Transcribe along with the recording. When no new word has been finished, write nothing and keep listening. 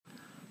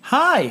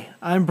Hi,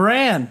 I'm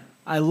Bran.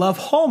 I love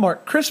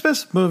Hallmark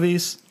Christmas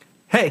movies.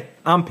 Hey,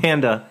 I'm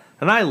Panda,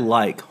 and I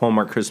like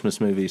Hallmark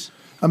Christmas movies.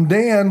 I'm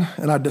Dan,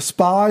 and I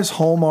despise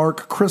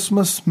Hallmark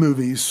Christmas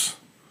movies.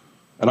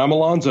 And I'm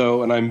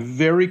Alonso, and I'm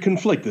very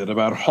conflicted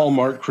about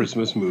Hallmark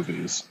Christmas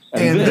movies.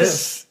 And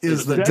this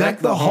is the Deck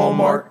the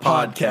Hallmark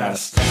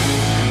podcast.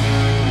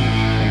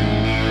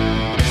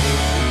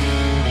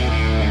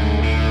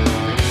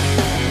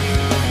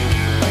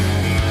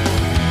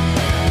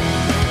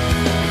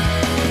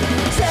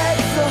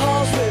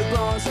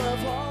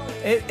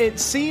 It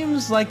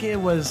seems like it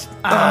was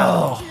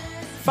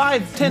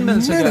 5-10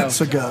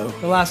 minutes ago.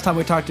 The last time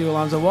we talked to you,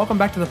 Alonso. Welcome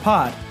back to the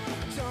pod.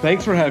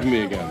 Thanks for having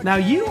me again. Now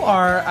you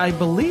are, I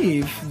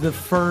believe, the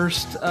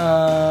first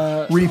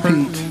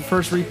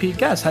repeat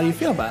guest. How do you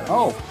feel about it?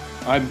 Oh,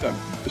 I'm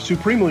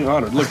supremely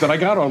honored. Look, that I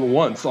got on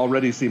once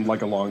already seemed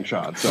like a long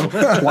shot. So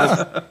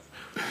twice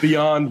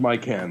beyond my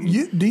ken.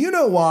 Do you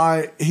know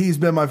why he's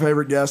been my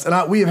favorite guest?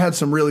 And we have had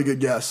some really good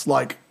guests,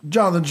 like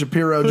Jonathan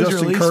Shapiro, Who's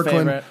Justin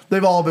Kirkland. Favorite?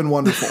 They've all been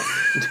wonderful.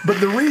 But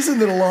the reason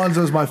that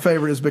Alonso is my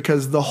favorite is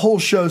because the whole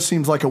show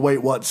seems like a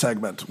Wait What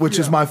segment, which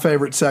is my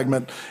favorite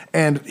segment.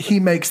 And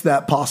he makes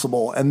that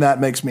possible, and that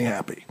makes me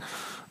happy.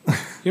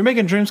 You're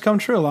making dreams come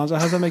true, Alonso.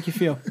 How does that make you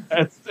feel?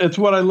 It's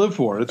what I live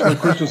for. It's what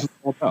Christmas is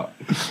all about.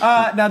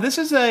 Now, this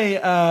is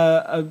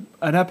an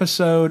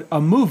episode,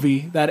 a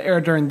movie that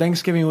aired during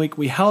Thanksgiving week.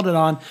 We held it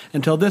on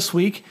until this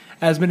week.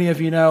 As many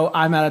of you know,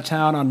 I'm out of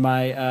town on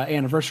my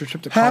anniversary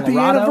trip to Colorado. Happy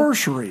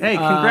anniversary. Hey,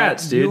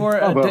 congrats, dude.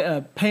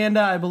 Your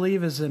Panda, I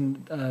believe, is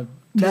in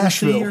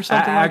Nashville or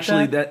something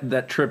Actually, like that.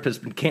 that trip has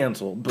been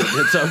canceled, but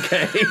it's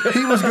okay.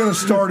 He was going to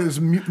start his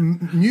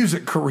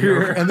music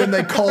career, and then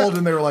they called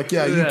and they were like,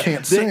 "Yeah, you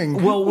can't sing."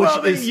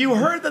 You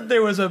heard that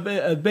there was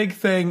a big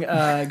thing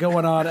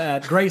going on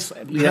at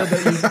Graceland. You heard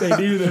that they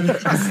do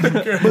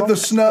that. But the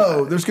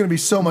snow, there's going to be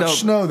so much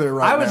snow there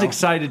right now. I was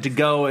excited to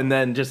go, and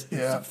then just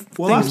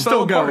Well, I'm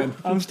still going.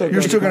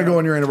 You're still going to go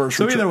on your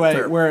anniversary. So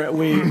either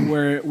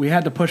way, we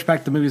had to push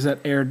back the movies that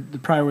aired the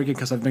prior weekend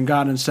because I've been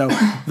gone, and so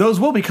those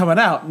will be coming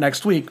out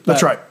next week.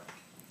 That's right.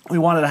 We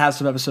wanted to have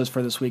some episodes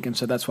for this week, and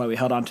so that's why we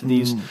held on to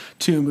these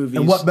two movies.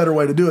 And what better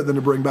way to do it than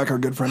to bring back our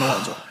good friend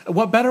Alonso?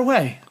 What better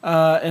way?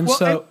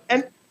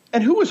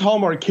 And who was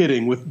Hallmark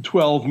kidding with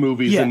 12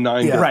 movies and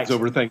 9 days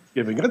over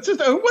Thanksgiving? It's just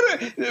they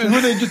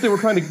were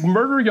trying to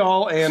murder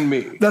y'all and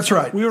me. That's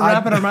right. We were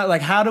wrapping our mind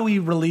like, how do we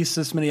release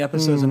this many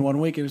episodes in 1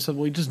 week? And we said,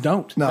 well, we just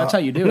don't. No. That's how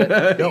you do it.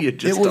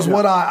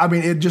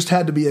 It just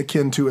had to be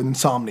akin to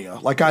insomnia.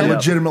 Like I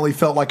legitimately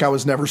felt like I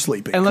was never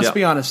sleeping. And let's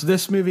be honest,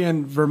 this movie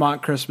and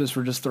Vermont Christmas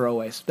were just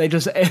throwaways. They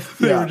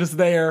were just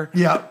there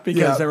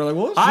because they were like,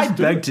 well, I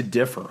beg to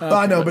differ.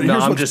 I know, but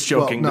I'm just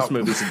joking. This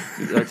movie's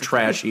a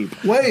trash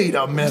heap. Wait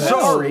a minute.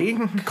 Sorry.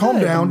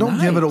 Calm down.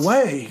 Don't give it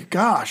away.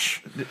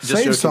 Gosh.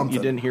 Save something.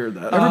 You didn't hear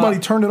that. Everybody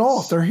turn it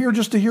off. They're here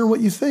just to hear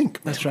what you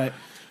think. That's right.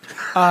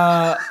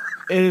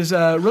 It is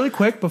really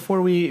quick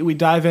before we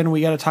dive in.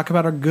 We got to talk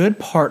about our good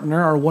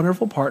partner, our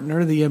wonderful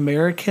partner, the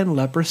American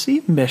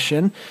Leprosy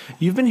Mission.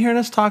 You've been hearing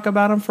us talk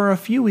about them for a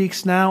few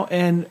weeks now.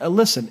 And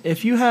listen,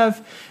 if you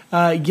have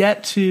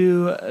yet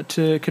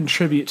to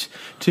contribute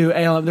to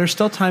ALM, there's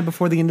still time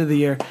before the end of the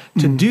year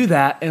to do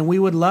that. And we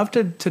would love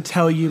to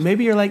tell you,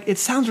 maybe you're like, it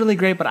sounds really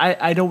great, but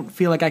I don't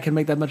feel like I can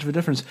make that much of a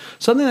difference.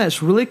 Something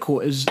that's really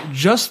cool is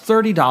just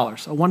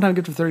 $30, a one-time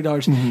gift of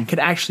 $30 can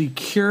actually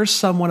cure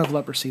someone of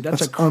leprosy.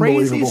 That's a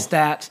crazy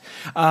stat.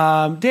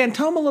 Dan,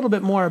 tell them a little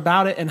bit more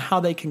about it and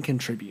how they can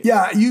contribute.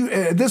 Yeah, you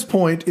at this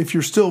point, if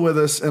you're still with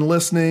us and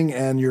listening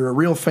and you're a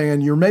real fan,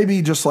 you're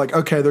maybe just like,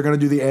 okay, they're going to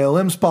do the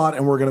ALM spot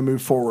and we're going to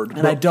move forward.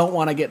 And I don't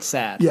want to get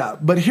sad. Yeah,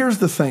 but here's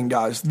the thing,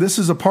 guys. This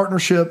is a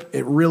partnership.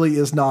 It really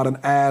is not an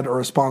ad or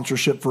a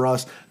sponsorship for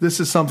us. This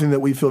is something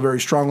that we feel very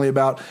strongly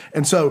about.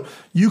 And so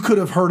you could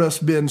have heard us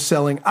been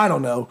selling, I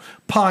don't know,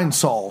 Pine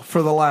Sol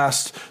for the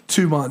last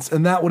 2 months,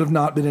 and that would have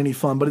not been any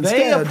fun. But instead,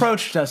 they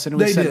approached us and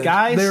we said,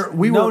 guys,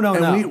 we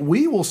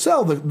will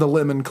sell the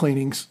lemon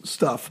cleaning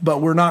stuff,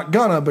 but we're not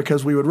gonna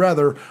because we would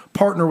rather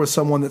partner with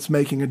someone that's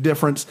making a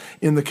difference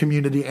in the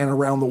community and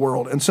around the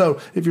world. And so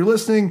if you're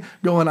listening,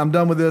 going, I'm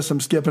done with this, I'm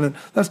skipping it,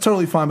 that's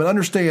totally fine. But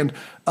understand,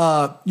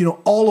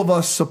 all of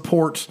us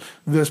support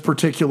this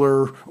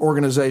particular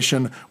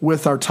organization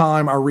with our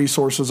time, our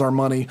resources, our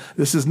money.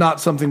 This is not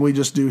something we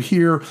just do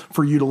here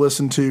for you to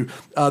listen to.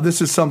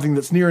 This is something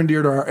that's near and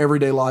dear to our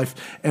everyday life.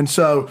 And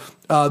so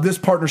this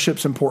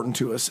partnership's important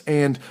to us.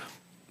 And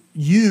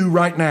you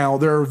right now,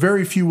 there are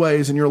very few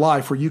ways in your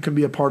life where you can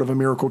be a part of a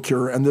miracle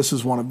cure, and this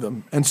is one of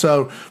them. And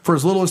so for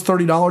as little as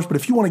 $30, but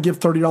if you want to give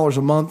 $30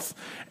 a month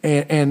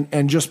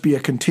and just be a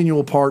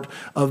continual part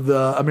of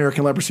the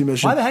American Leprosy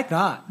Mission. Why the heck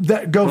not?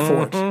 Go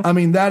for it. I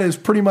mean, that is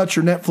pretty much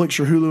your Netflix,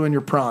 your Hulu, and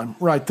your Prime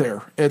right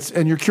there.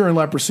 And you're curing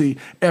leprosy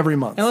every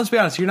month. And let's be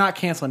honest, you're not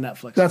canceling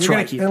Netflix. That's you're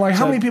right. Keep and it.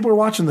 how many people are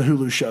watching the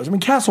Hulu shows? I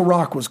mean, Castle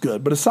Rock was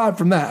good, but aside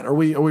from that, are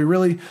we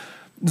really?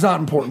 It's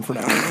not important for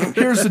now.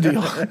 Here's the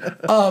deal.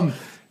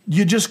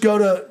 You just go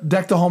to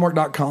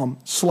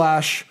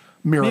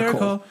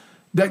deckthehallmark.com/miracle.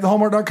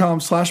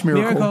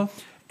 Deckthehallmark.com/miracle.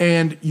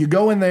 And you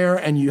go in there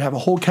and you have a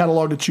whole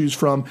catalog to choose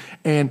from,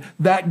 and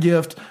that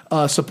gift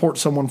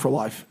supports someone for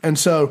life. And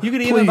so you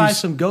can even buy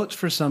some goats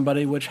for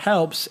somebody, which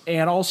helps,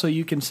 and also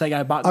you can say,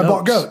 I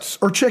bought goats,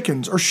 or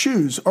chickens, or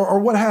shoes, or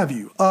what have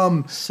you.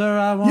 Sir,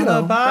 I want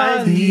to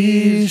buy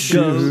these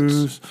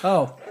shoes.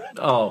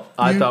 Oh,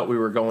 I thought we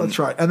were going. That's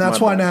right. And that's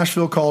why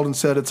Nashville called and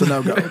said it's a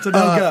no-go. It's a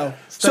no-go.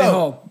 Stay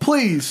home.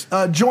 Please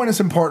join us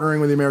in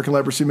partnering with the American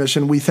Leprosy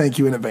Mission. We thank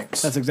you in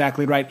advance. That's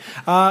exactly right.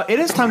 It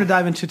is time to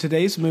dive into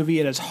today's movie.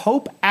 It is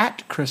Hope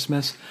at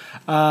Christmas.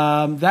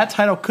 That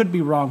title could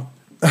be wrong,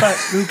 but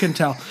who can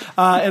tell?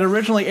 It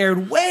originally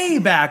aired way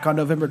back on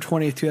November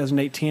 20th,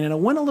 2018, and it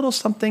went a little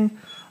something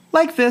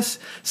like this.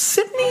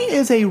 Sydney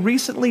is a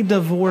recently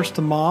divorced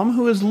mom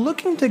who is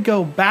looking to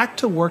go back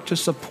to work to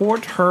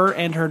support her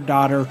and her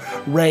daughter,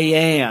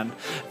 Rayanne.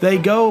 They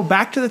go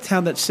back to the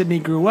town that Sydney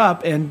grew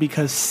up in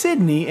because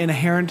Sydney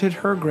inherited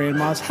her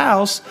grandma's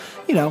house,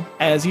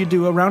 as you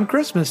do around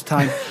Christmas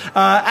time.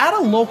 At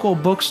a local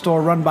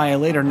bookstore run by a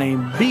lady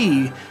named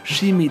B,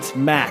 she meets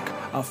Mac,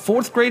 a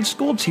fourth grade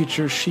school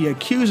teacher she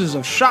accuses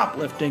of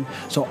shoplifting,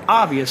 so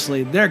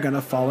obviously they're going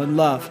to fall in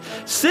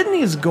love.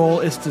 Sydney's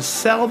goal is to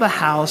sell the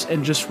house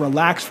and just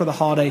relax for the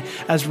holiday,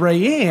 as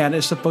Rayanne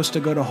is supposed to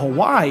go to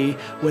Hawaii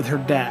with her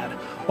dad.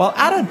 While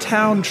at a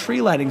town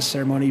tree lighting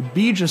ceremony,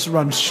 Bee just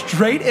runs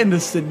straight into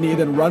Sydney,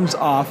 then runs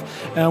off.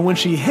 And when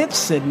she hits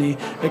Sydney,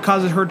 it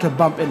causes her to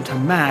bump into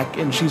Mac,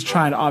 and she's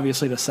trying,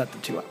 obviously, to set the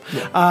two up.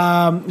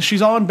 Yeah.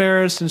 She's all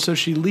embarrassed, and so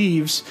she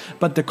leaves,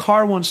 but the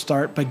car won't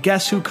start. But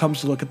guess who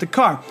comes to look at the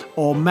car?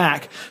 Old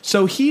Mac.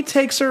 So he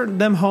takes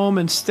them home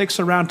and sticks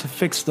around to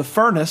fix the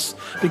furnace,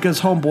 because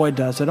homeboy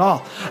does it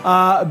all.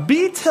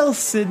 Bee tells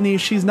Sydney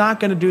she's not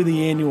going to do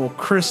the annual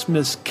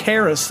Christmas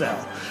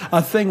carousel,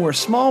 a thing where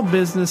small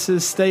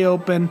businesses stay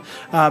open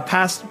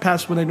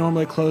past when they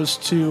normally close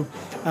to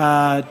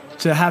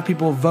have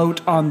people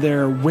vote on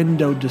their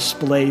window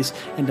displays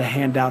and to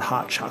hand out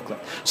hot chocolate.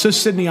 So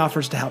Sydney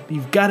offers to help.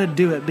 You've got to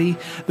do it, B.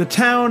 The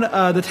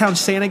town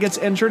Santa gets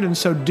injured, and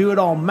so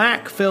Do-It-All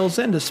Mac fills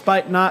in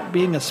despite not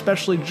being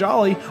especially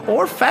jolly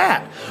or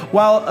fat.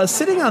 While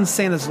sitting on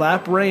Santa's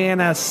lap,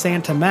 Rayanne asks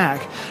Santa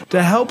Mac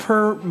to help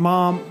her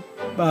mom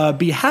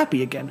be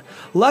happy again.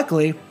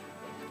 Luckily,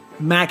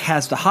 Mac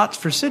has the hots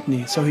for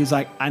Sydney, so he's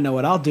like, I know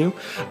what I'll do.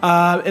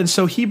 And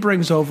so he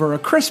brings over a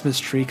Christmas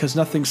tree, because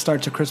nothing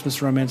starts a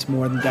Christmas romance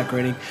more than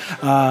decorating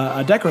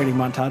a decorating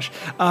montage.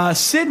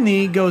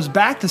 Sydney goes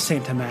back to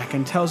Santa Mac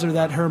and tells her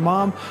that her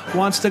mom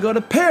wants to go to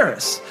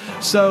Paris,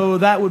 so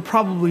that would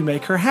probably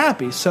make her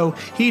happy. So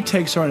he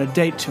takes her on a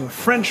date to a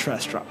French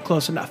restaurant.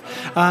 Close enough.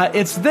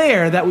 It's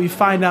there that we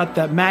find out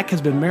that Mac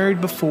has been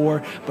married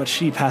before, but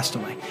she passed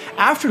away.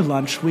 After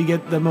lunch, we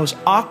get the most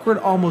awkward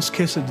almost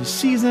kiss of the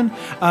season.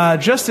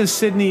 Just as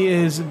Sydney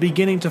is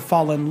beginning to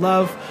fall in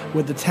love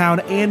with the town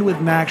and with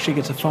Mac, she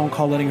gets a phone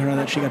call letting her know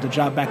that she got the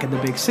job back in the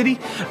big city.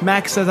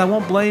 Mac says, I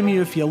won't blame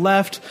you if you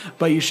left,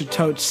 but you should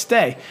totes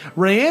stay.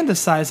 Rayanne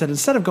decides that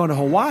instead of going to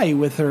Hawaii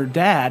with her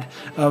dad,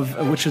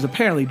 which is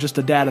apparently just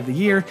the dad of the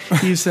year,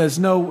 he says,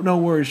 no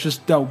worries,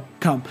 just don't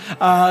come.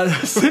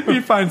 Sydney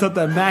finds out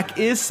that Mac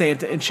is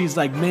Santa, and she's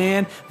like,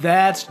 man,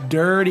 that's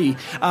dirty.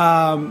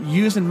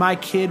 Using my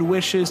kid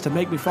wishes to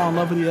make me fall in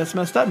love with you, that's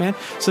messed up, man.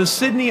 So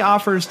Sydney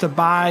offers to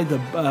buy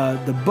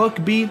the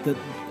book bee,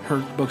 her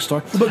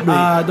bookstore,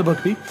 the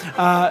book bee.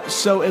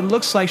 So it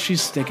looks like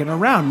she's sticking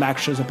around.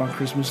 Max shows up on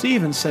Christmas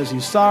Eve and says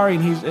he's sorry,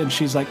 and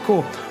she's like,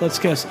 cool, let's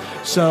kiss.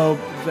 So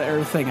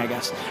their thing, I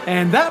guess.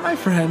 And that, my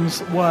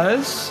friends,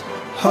 was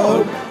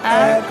Hope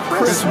at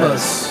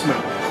Christmas.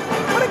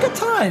 What a good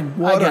time.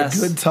 What a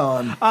good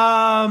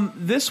time.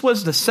 This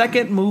was the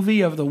second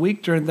movie of the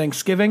week during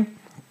Thanksgiving.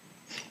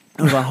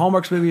 It was on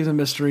Hallmark's Movies and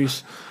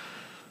Mysteries.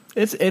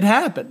 It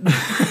happened.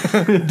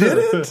 Did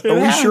it? Are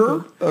we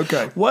sure?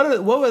 Okay.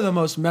 What were the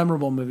most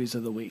memorable movies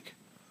of the week?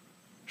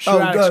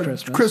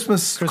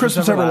 Christmas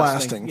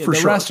Everlasting. Yeah, for the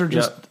sure. rest are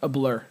just a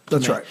blur.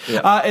 That's right.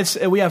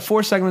 Yeah. We have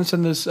 4 segments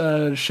in this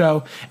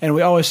show, and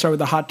we always start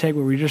with a hot take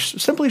where we just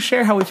simply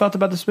share how we felt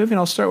about this movie. And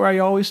I'll start where I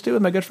always do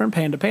with my good friend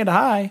Panda. Panda,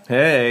 hi.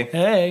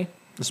 Hey.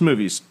 This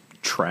movie's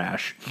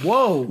trash.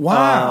 Whoa.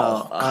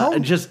 Wow. I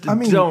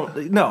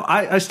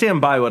stand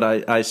by what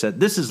I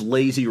said. This is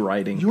lazy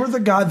writing. You're the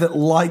guy that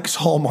likes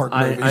Hallmark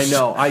movies. I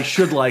know. I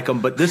should like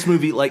them, but this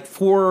movie,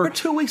 we're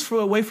 2 weeks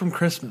away from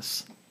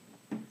Christmas.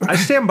 I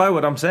stand by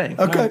what I'm saying.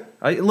 Okay.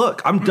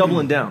 I'm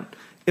doubling down.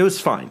 It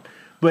was fine.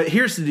 But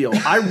here's the deal.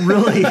 I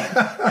really...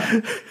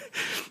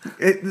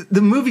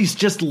 the movie's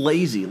just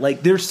lazy.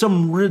 Like, there's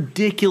some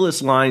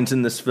ridiculous lines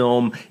in this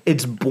film.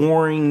 It's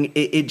boring.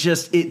 It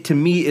to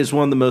me is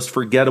one of the most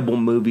forgettable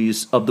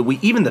movies of the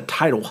week. Even the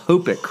title,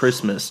 Hope at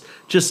Christmas,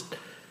 just...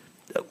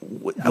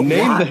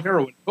 Name the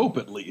heroine Hope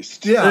at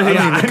least.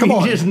 Yeah, come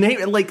on. Just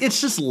name it. Like,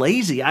 it's just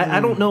lazy. I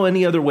don't know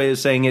any other way of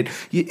saying it.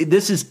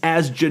 This is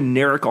as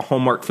generic a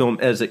Hallmark film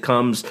as it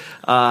comes,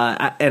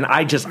 and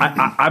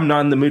I'm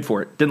not in the mood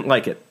for it. Didn't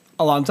like it.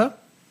 Alonso?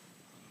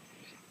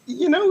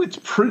 It's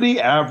pretty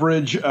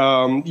average.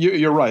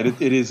 You're right.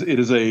 It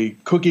is a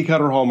cookie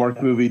cutter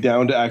Hallmark movie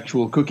down to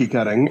actual cookie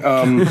cutting.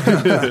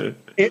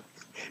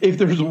 if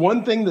there's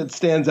one thing that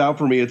stands out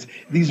for me, it's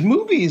these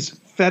movies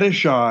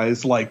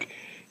fetishize like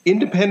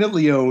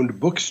independently owned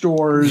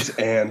bookstores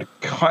and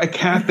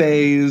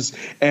cafes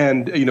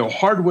and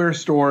hardware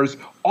stores,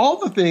 all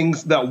the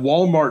things that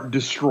Walmart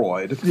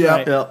destroyed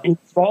in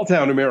small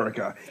town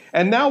America.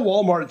 And now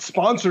Walmart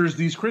sponsors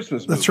these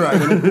Christmas movies. That's right.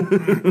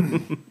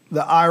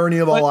 The irony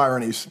of all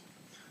ironies.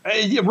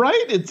 Yeah,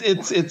 right?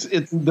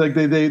 It's like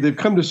they've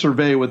come to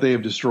survey what they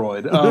have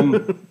destroyed.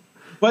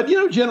 But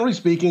generally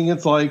speaking,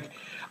 it's like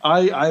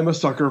I'm a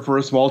sucker for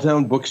a small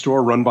town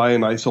bookstore run by a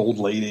nice old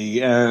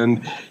lady,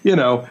 and this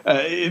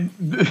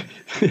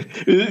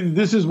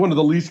is one of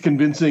the least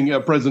convincing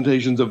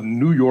presentations of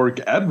New York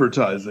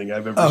advertising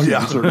I've ever seen.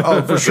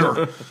 Yeah. For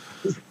sure.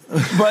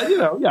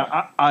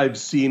 But I've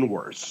seen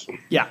worse.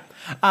 Yeah,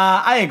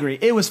 I agree.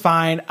 It was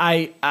fine.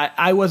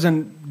 I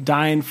wasn't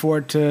dying for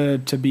it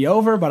to be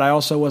over, but I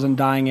also wasn't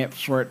dying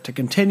for it to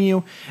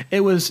continue.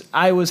 I was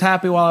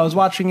happy while I was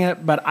watching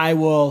it, but I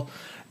will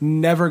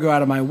never go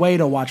out of my way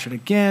to watch it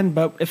again.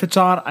 But if it's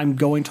on, I'm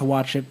going to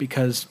watch it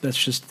because that's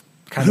just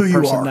kind of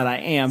person that I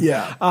am.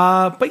 Yeah.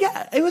 But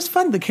yeah, it was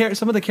fun.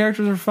 Some of the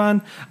characters are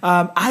fun.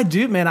 I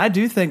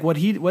do think what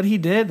he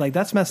did, like,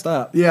 that's messed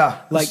up. Yeah.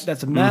 Like,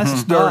 that's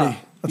messed dirty. up.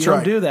 That's you right.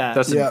 don't do that.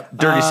 That's a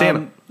dirty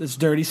Santa. It's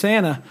dirty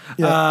Santa.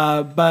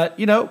 Yeah. But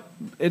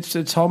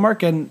it's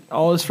Hallmark, and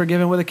all is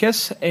forgiven with a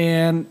kiss,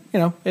 and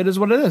it is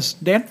what it is.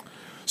 Dan?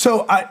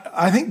 So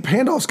I think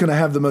Pandolf's going to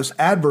have the most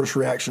adverse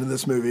reaction to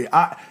this movie.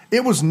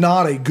 It was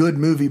not a good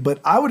movie, but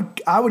I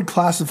would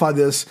classify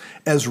this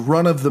as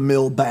run of the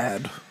mill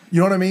bad. You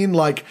know what I mean?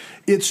 Like,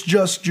 it's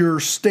just your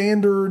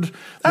standard.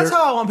 That's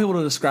how I want people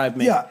to describe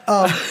me. Yeah.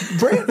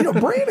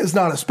 Bran is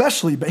not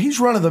especially bad. He's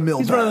run of the mill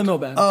bad. He's run of the mill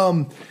bad.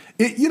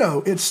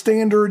 It's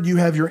standard. You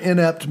have your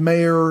inept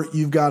mayor.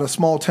 You've got a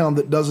small town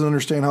that doesn't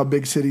understand how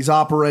big cities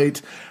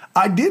operate.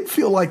 I did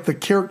feel like the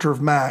character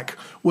of Mac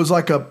was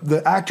like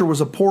the actor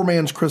was a poor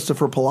man's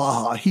Christopher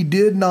Palaha. He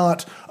did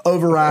not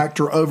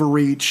overact or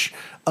overreach.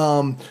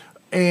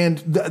 And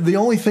the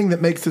only thing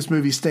that makes this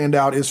movie stand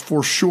out is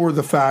for sure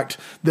the fact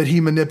that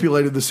he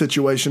manipulated the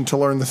situation to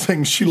learn the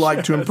things she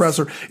liked to impress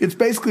her. It's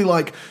basically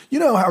like,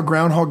 how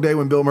Groundhog Day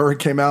when Bill Murray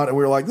came out and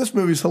we were like, this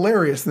movie's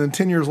hilarious. And then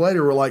 10 years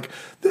later, we're like,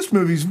 this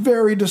movie's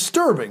very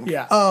disturbing.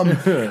 Yeah.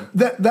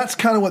 That's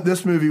kind of what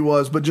this movie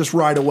was, but just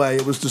right away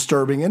it was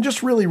disturbing and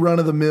just really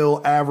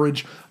run-of-the-mill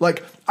average.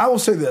 Like, I will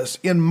say this,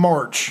 in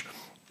March,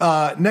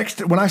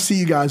 when I see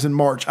you guys in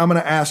March, I'm going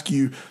to ask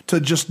you to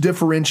just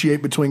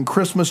differentiate between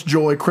Christmas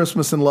joy,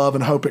 Christmas in love,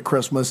 and hope at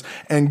Christmas.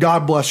 And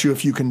God bless you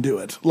if you can do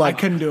it. Like, I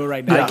couldn't do it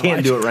right now. I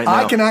can't do it right now.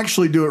 I can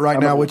actually do it right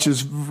now, which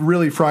is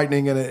really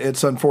frightening and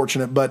it's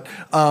unfortunate. But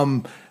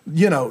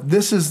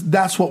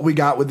that's what we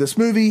got with this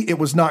movie. It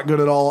was not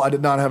good at all. I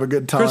did not have a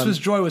good time. Christmas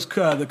joy was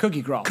the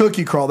cookie crawl.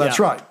 Cookie crawl, that's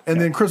right.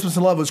 And then Christmas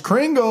in love was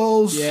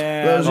Kringles.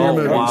 Yeah, those are your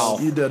movies. Wow.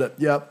 You did it.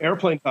 Yep.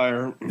 Airplane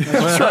tire.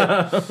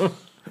 That's right.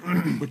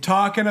 We're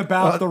talking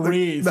about the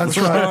wreath. That's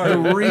right.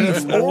 The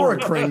wreath or a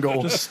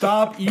Kringle. Just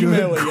stop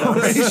emailing us.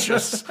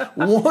 Gracious.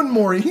 One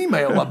more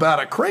email about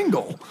a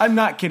Kringle. I'm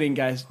not kidding,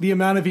 guys. The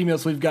amount of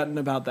emails we've gotten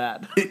about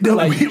that.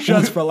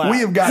 For laughs. We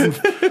have gotten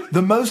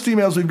the most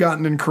emails we've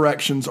gotten in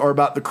corrections are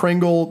about the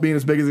Kringle being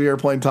as big as the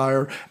airplane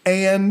tire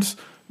and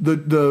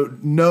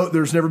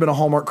there's never been a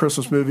Hallmark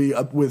Christmas movie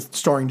with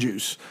starring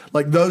Juice.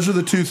 Like, those are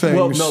the two things.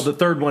 Well, no, the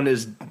third one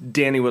is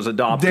Danny was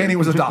adopted.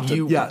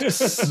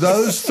 Yes.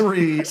 Those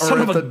three are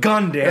Son of a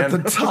gun, Dan. at the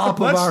top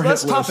of our hit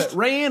Let's list. top it.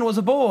 Rayanne was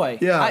a boy.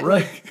 Yeah,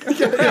 right.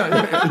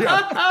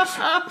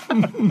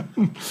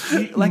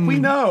 Like, we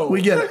know.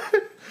 We get it.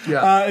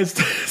 Yeah.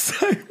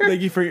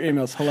 Thank you for your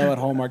emails. Hello at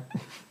Hallmark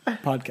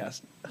Podcast.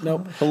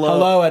 Nope.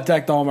 Hello at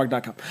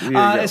deckthehallmark.com.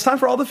 It's time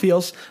for all the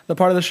feels, the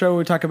part of the show where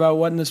we talk about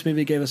what in this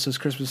movie gave us those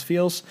Christmas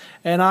feels.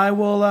 And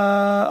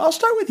I'll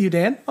start with you,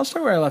 Dan. I'll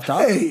start where I left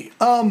off. Hey,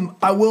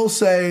 I will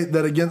say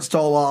that against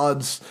all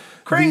odds,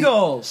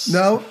 Kringles.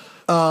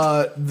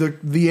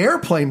 The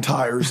airplane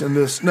tires in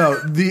this. No,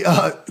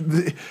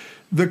 the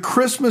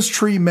Christmas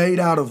tree made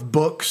out of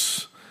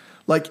books.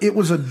 Like, it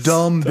was a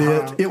dumb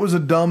bit. It was a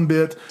dumb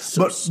bit.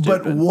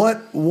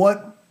 But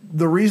what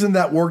the reason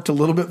that worked a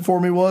little bit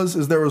for me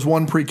is there was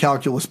one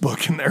pre-calculus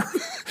book in there.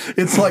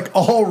 It's like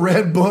all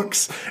red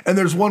books, and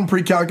there's one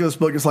pre-calculus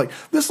book. It's like,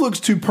 this looks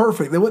too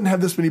perfect. They wouldn't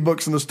have this many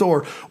books in the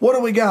store. What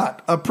do we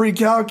got? A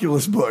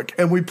pre-calculus book.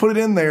 And we put it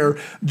in there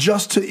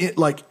just to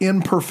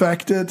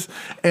imperfect it.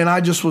 And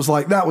I just was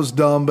like, that was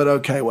dumb, but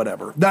okay,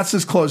 whatever. That's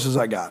as close as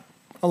I got.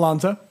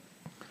 Alonso?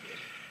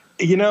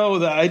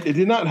 I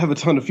did not have a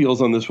ton of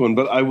feels on this one,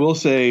 but I will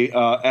say,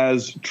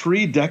 as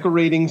tree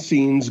decorating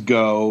scenes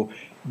go,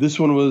 this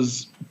one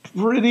was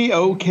pretty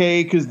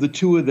okay because the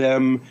two of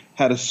them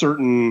had a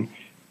certain,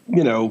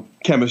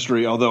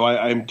 chemistry, although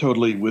I'm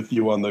totally with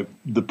you on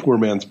the poor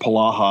man's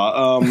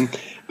Palaha.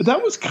 But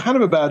that was kind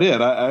of about it.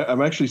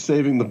 I'm actually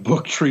saving the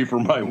book tree for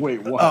my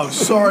wait what. Oh,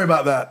 sorry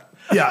about that.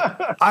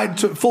 Yeah,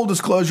 full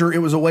disclosure, it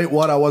was a wait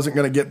what I wasn't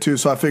going to get to,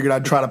 so I figured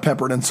I'd try to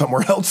pepper it in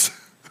somewhere else.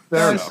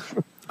 Fair enough.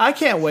 I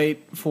can't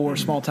wait for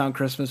Small Town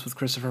Christmas with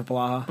Christopher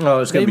Blaha. Oh,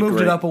 it's going to be They moved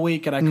great. it up a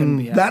week, and I couldn't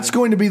be happier. That's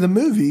going to be the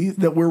movie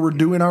that we're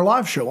doing our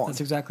live show on. That's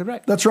exactly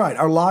right. That's right.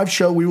 Our live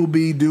show we will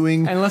be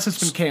doing Unless it's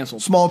been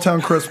canceled. Small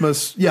Town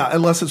Christmas. Yeah,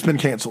 unless it's been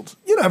canceled.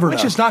 You never know.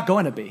 Which is not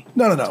going to be.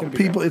 No. It's gonna be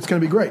People, it's going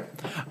to be great.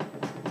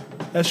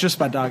 That's just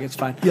my dog. It's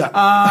fine.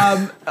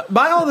 Yeah.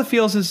 My all the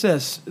feels is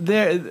this: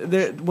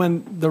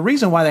 when the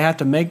reason why they have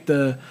to make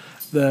the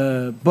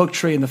book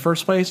tree in the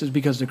first place is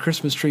because the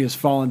Christmas tree has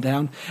fallen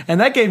down, and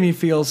that gave me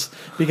feels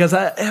because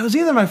it was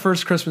either my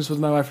first Christmas with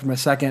my wife or my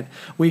second.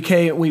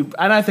 And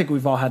I think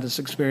we've all had this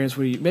experience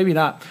where maybe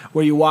not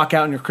where you walk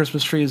out and your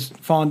Christmas tree is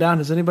fallen down.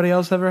 Has anybody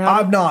else ever had?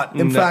 I've not.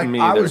 In No, fact, me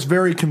I either. was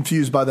very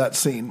confused by that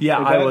scene. Yeah,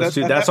 I was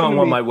too. That's on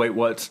one of my wait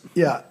whats.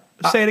 Yeah.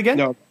 Say it again.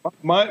 No,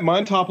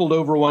 mine toppled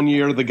over one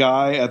year. The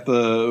guy at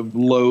the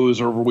Lowe's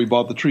or where we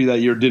bought the tree that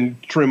year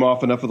didn't trim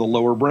off enough of the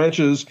lower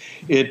branches.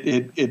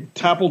 It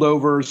toppled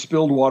over,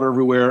 spilled water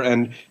everywhere,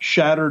 and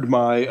shattered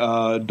my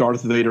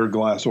Darth Vader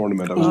glass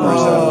ornament. I was very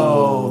sad.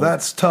 Oh,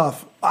 that's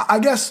tough. I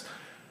guess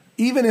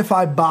even if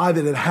I buy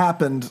that it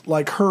happened,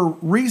 like her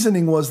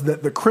reasoning was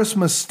that the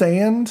Christmas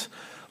stand,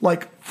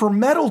 like for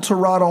metal to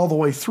rot all the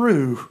way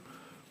through,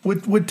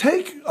 would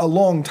take a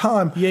long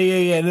time.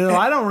 Yeah. No,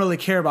 I don't really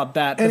care about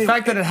that. The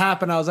fact that it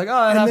happened, I was like, oh,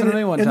 that happened to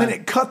me one time. And then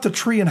it cut the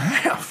tree in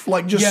half,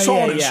 like just Yeah,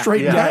 sawed yeah, it yeah.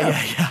 straight Yeah, down.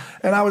 yeah.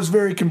 And I was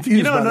very confused.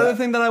 You know, by another that.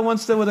 thing that I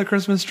once did with a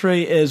Christmas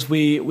tree is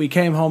we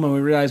came home and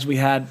we realized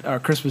our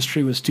Christmas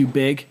tree was too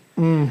big.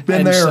 Been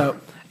and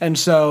there.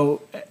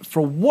 So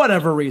for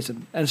whatever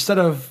reason, instead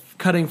of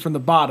cutting from the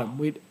bottom,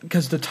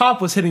 because the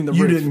top was hitting the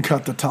You roof. didn't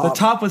cut the top. The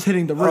top was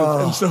hitting the roof,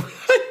 and so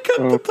I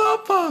cut the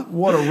top off.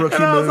 What a rookie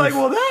And I was move. like,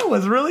 well, that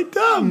was really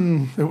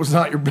dumb. It was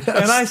not your best.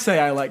 And I say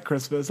I like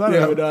Christmas. I don't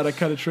Yeah. even know how to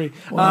cut a tree.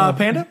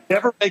 Panda?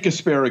 Never make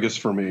asparagus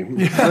for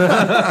me.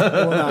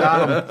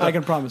 I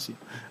can promise you.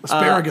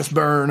 asparagus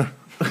burn.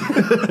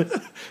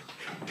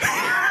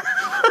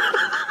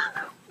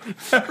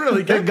 That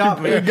really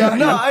Got me. It's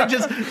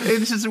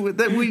just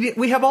that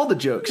we have all the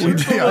jokes. do.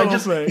 I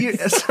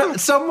just,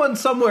 someone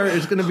somewhere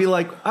is going to be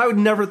like, I would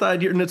never thought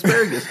I'd hear an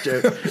asparagus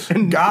joke.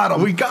 And Got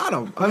 'em. We got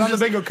him. I'm just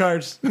bingo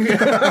cards. Dave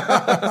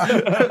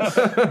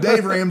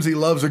Ramsey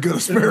loves a good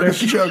asparagus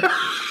joke.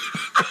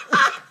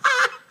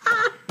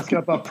 It's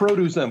got a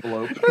produce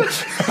envelope.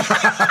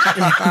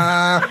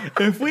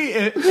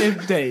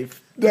 If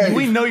Dave,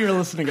 we know you're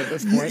listening at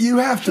this point. You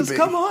have to Just be.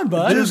 come on,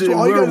 bud. Just Dude,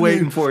 all you we're gotta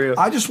waiting do- for you.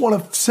 I just want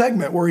a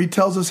segment where he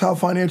tells us how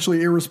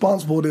financially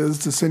irresponsible it is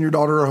to send your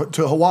daughter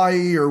to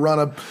Hawaii or run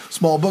a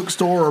small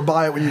bookstore or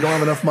buy it when you don't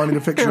have enough money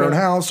to fix your own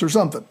house or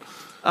something.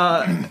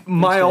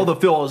 My all the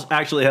feels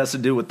actually has to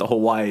do with the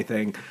Hawaii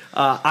thing.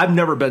 I've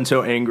never been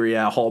so angry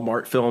at a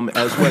Hallmark film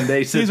as when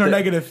they sit These are there-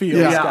 negative feels,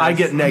 Yeah, guys. I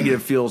get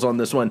negative feels on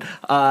this one.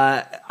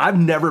 I've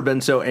never been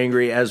so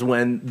angry as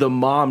when the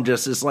mom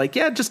just is like,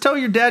 yeah, just tell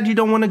your dad you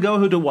don't want to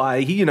go to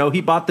Hawaii.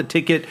 He bought the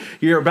ticket.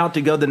 You're about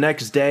to go the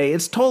next day.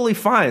 It's totally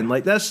fine.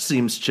 Like, that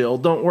seems chill.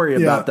 Don't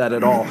worry about that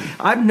at all.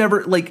 I've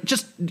never,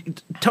 just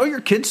tell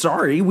your kid,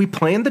 sorry, we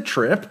planned the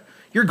trip.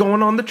 You're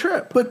going on the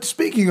trip. But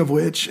speaking of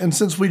which, and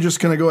since we're just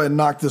going to go ahead and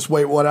knock this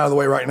wait what out of the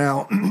way right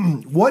now,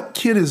 what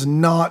kid is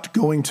not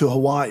going to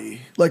Hawaii?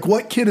 Like,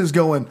 what kid is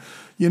going,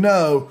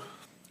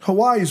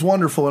 Hawaii's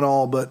wonderful and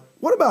all, but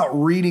what about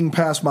reading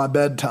past my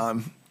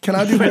bedtime? Can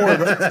I do more of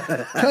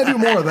that? Can I do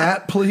more of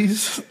that,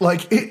 please?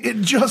 Like, it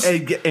just...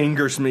 It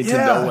angers me to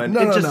Yeah, no end.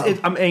 no, no.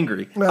 I'm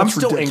angry. That's I'm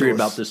still angry ridiculous.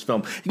 about this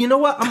film. You know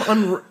what?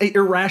 I'm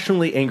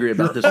irrationally angry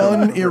about this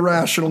film.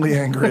 Irrationally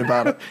angry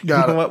about it.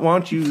 Got You know it. what? Why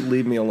don't you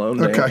leave me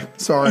alone, man? Okay.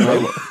 Sorry.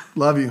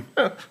 Love you.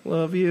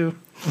 Love you.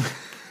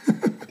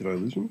 Did I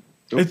lose him?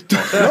 No,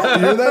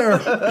 you're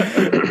there.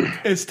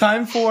 It's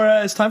time for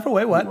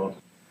Wait What?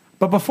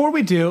 But before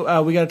we do,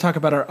 we got to talk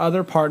about our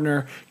other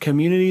partner,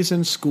 communities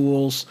and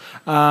schools.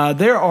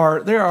 There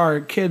are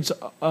kids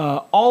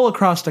all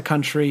across the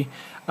country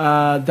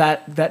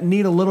that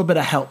need a little bit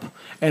of help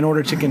in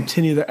order to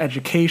continue their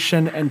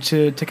education and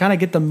to kind of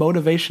get the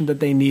motivation that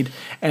they need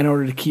in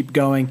order to keep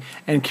going.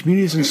 And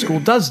Communities in School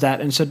does that.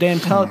 And so, Dan,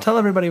 tell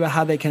everybody about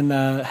how they can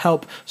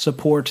help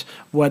support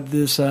what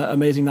this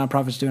amazing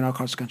nonprofit is doing all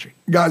across the country.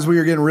 Guys, we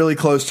are getting really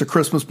close to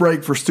Christmas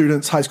break for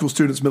students, high school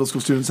students, middle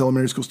school students,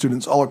 elementary school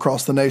students all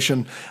across the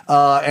nation.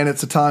 And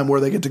it's a time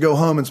where they get to go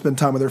home and spend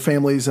time with their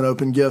families and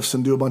open gifts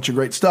and do a bunch of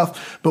great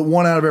stuff. But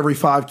 1 out of every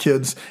 5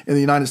 kids in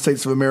the United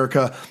States of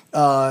America,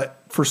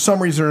 for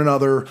some reason or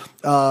another,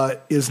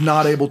 is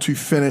not able to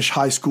finish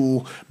high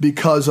school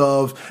because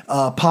of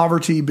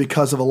poverty,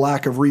 because of a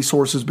lack of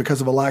resources,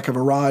 because of a lack of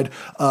a ride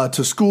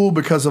to school,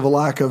 because of a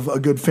lack of a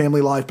good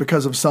family life,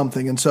 because of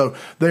something. And so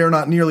they are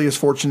not nearly as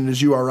fortunate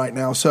as you are right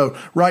now. So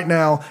right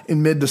now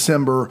in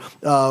mid-December,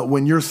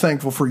 when you're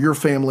thankful for your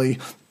family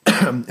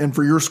and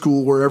for your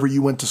school, wherever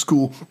you went to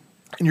school,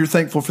 and you're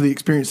thankful for the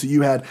experience that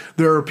you had.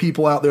 There are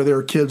people out there, there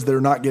are kids that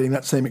are not getting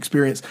that same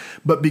experience.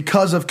 But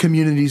because of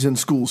communities in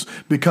schools,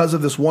 because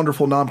of this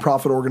wonderful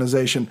nonprofit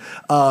organization,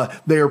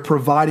 they are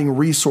providing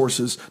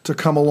resources to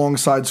come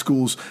alongside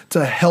schools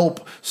to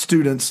help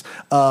students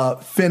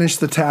finish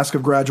the task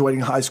of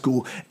graduating high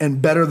school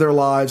and better their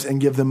lives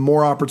and give them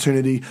more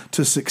opportunity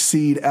to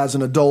succeed as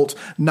an adult.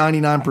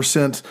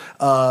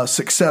 99%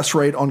 success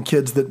rate on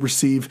kids that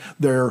receive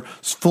their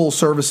full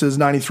services,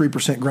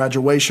 93%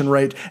 graduation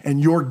rate,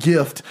 and your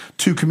gift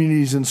to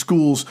communities and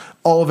schools,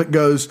 all of it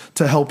goes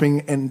to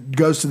helping and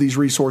goes to these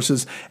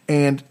resources.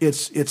 And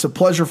it's a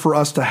pleasure for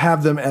us to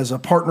have them as a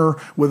partner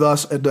with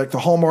us at Deck the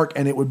Hallmark.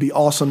 And it would be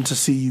awesome to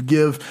see you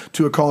give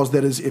to a cause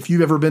that is, if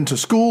you've ever been to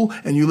school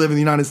and you live in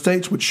the United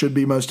States, which should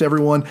be most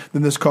everyone,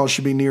 then this cause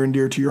should be near and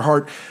dear to your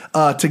heart.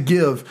 To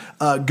give,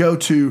 go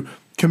to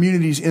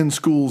communities in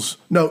schools.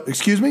 No,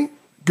 excuse me.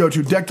 Go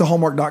to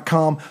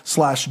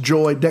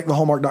deckthehallmark.com/joy,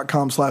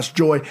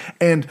 deckthehallmark.com/joy,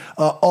 and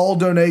all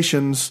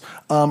donations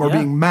are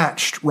being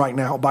matched right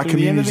now by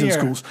communities and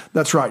schools.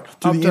 That's right.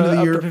 To the end of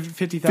the year,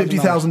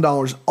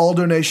 $50,000. All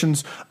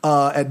donations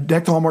at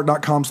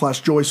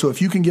deckthehallmark.com/joy. So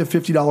if you can give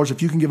 $50,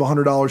 if you can give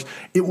 $100,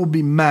 it will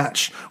be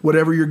matched.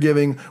 Whatever you're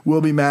giving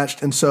will be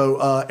matched. And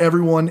so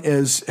everyone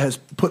has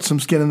put some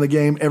skin in the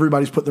game.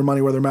 Everybody's put their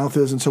money where their mouth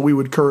is. And so we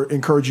would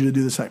encourage you to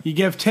do the same. You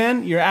give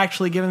 10, you're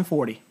actually giving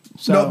 40.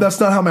 So. No, that's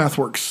not how math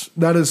works.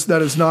 That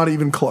is not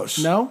even close.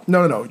 No?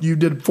 No. You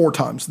did 4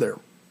 times there.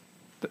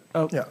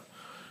 Oh, yeah.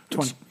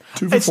 20.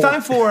 It's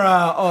time for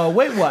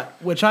Wait What,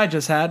 which I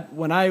just had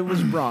when I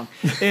was wrong.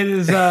 It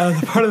is the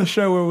part of the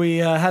show where we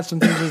had some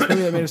things in this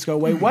movie that made us go,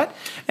 wait, what?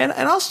 And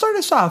I'll start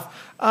us off.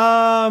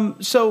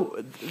 So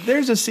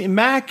there's a scene.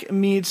 Mac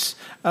meets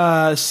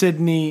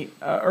Sydney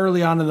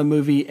early on in the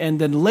movie,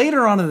 and then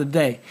later on in the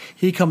day,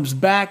 he comes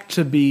back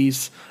to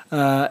Bee's,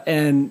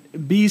 and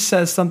Bee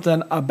says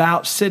something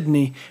about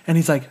Sydney, and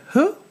he's like,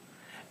 who?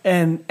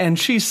 And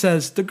she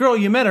says, the girl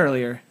you met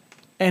earlier.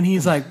 And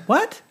he's like,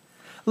 what?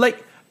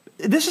 Like,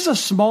 this is a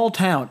small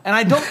town, and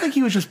I don't think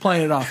he was just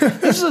playing it off.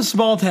 This is a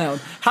small town.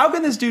 How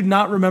can this dude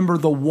not remember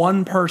the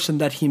one person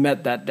that he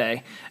met that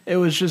day? It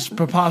was just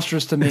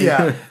preposterous to me.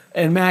 Yeah.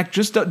 And Mac,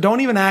 just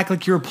don't even act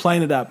like you were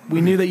playing it up. We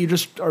knew that you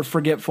just are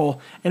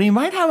forgetful, and he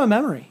might have a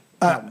memory.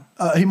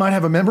 He might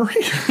have a memory.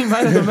 He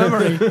might have a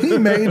memory. He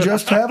may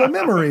just have a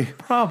memory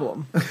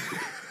problem.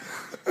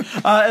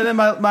 And then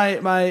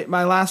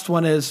my last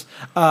one is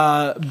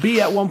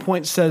B at one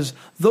point says,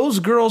 those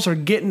girls are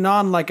getting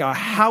on like a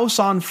house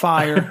on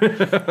fire.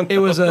 It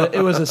was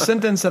a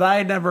sentence that I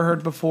had never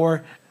heard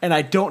before, and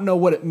I don't know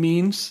what it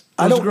means.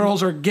 Those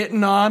girls are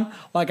getting on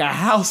like a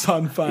house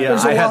on fire. Yeah,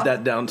 I had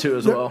that down too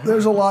as well.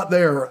 There's a lot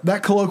there.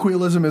 That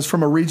colloquialism is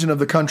from a region of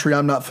the country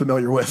I'm not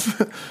familiar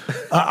with.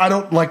 I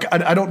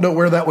don't know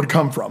where that would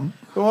come from.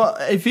 Well,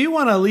 if you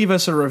want to leave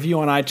us a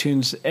review on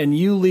iTunes and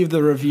you leave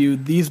the review,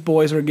 these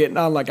boys are getting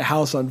on like a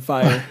house on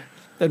fire,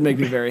 that'd make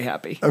me very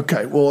happy.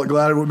 Okay, well,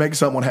 glad it would make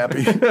someone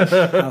happy.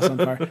 House on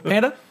fire.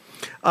 Panda?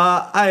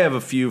 I have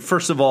a few.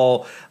 First of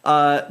all,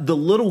 the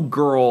little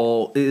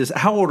girl is,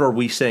 how old are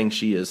we saying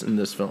she is in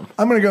this film?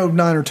 I'm going to go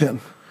 9 or 10.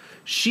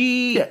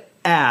 She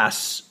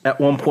asks at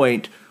one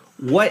point,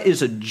 what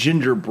is a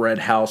gingerbread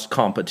house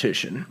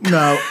competition?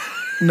 No.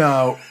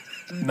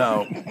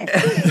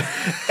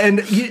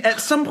 And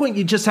at some point,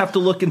 you just have to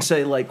look and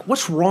say, like,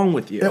 what's wrong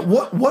with you?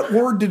 What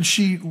word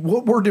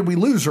did we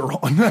lose her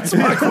on? That's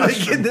my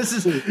question.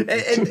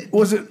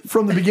 Was it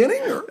from the beginning?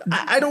 Or?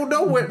 I don't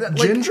know.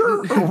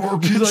 Ginger?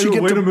 She's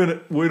like, wait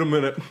a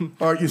minute.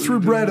 All right, you threw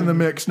bread in the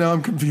mix. Now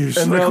I'm confused.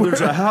 And now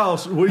there's a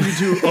house. What do you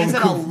do? Is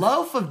it a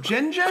loaf of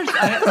gingers?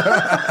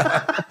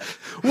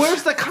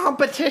 Where's the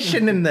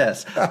competition in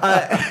this?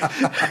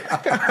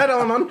 I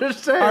don't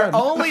understand. Are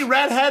only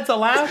redheads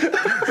allowed?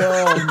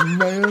 Oh,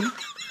 man.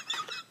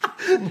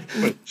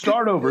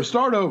 Start over.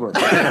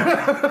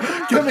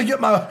 Let me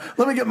get my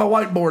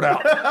whiteboard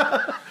out.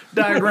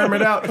 Diagram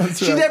it out. That's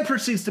She right. then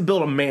proceeds to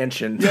build a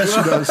mansion. Yes,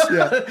 she does.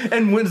 Yeah.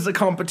 And wins the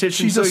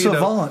competition. She's a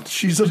savant.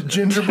 She's a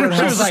gingerbread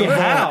She house was like,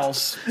 savant.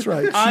 house. That's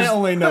right. I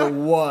only know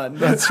one.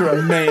 That's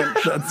right. Man.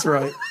 That's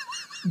right.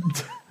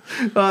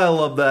 I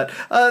love that.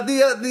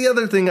 The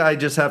other thing I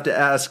just have to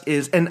ask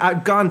is, and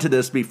I've gone to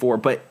this before,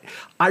 but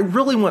I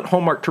really want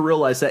Hallmark to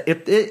realize that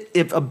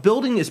if a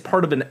building is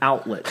part of an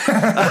outlet,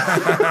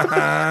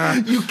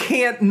 you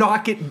can't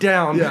knock it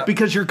down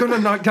because you're going to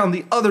knock down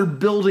the other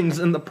buildings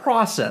in the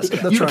process.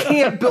 You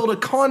can't build a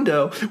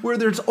condo where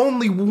there's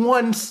only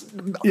one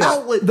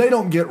outlet. They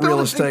don't get real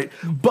estate.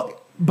 But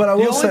I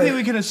will say, the only thing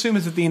we can assume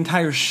is that the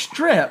entire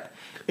strip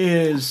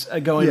is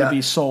going to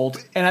be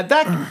sold, and at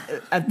that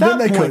then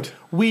they point, could.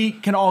 we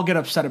can all get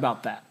upset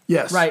about that.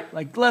 Yes. Right?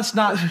 Like, let's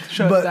not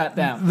shut that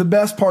down. The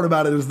best part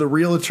about it is the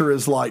realtor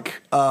is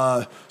like,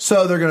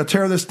 so they're going to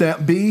tear this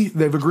down. B,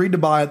 they've agreed to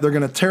buy it. They're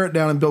going to tear it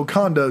down and build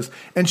condos.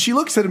 And she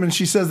looks at him and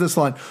she says this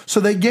line, so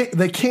they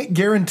can't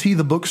guarantee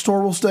the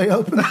bookstore will stay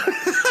open?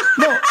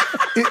 No.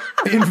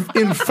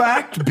 In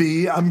fact,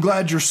 B, I'm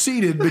glad you're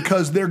seated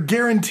because they're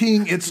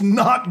guaranteeing it's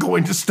not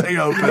going to stay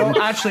open.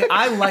 Well, actually,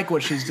 I like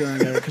what she's doing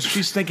there because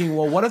she's thinking,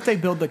 well, what if they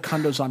build the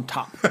condos on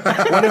top?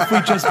 What if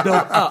we just build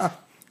up?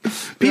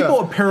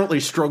 People apparently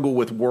struggle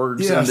with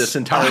words in this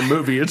entire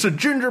movie. It's a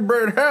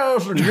gingerbread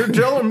house, and you're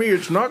telling me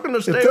it's not going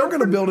to stay If they're open?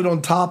 going to build it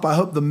on top, I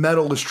hope the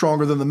metal is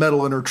stronger than the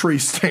metal in her tree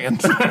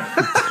stand.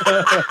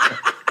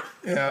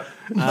 Yeah.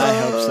 I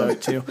hope so,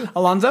 too.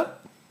 Alonso?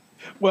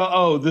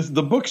 Well,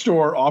 the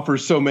bookstore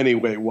offers so many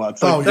Wait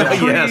What's. Oh, yeah.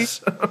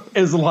 Yes.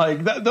 Is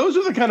like that. Those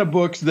are the kind of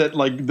books that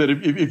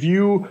if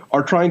you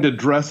are trying to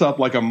dress up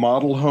like a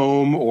model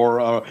home or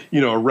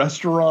a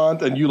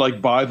restaurant and you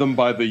like buy them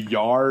by the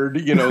yard,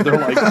 they're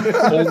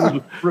like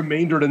old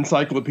remaindered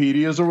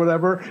encyclopedias or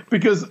whatever.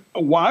 Because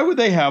why would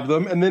they have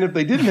them? And then if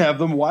they didn't have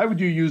them, why would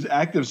you use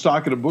active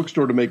stock at a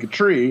bookstore to make a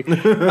tree?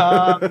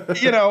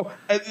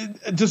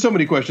 Just so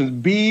many questions.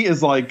 B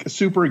is like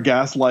super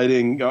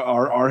gaslighting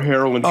our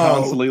heroine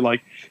constantly,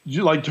 like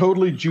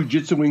totally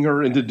jujitsuing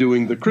her into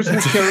doing the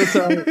Christmas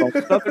carousel and all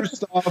this other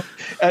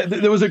stuff.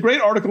 There was a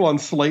great article on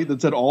Slate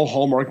that said all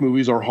Hallmark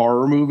movies are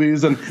horror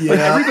movies, and like,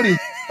 everybody's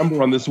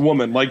number on this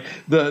woman. Like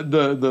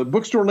the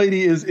bookstore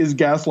lady is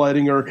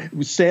gaslighting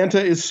her.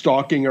 Santa is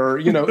stalking her.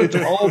 It's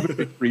all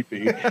very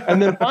creepy.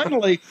 And then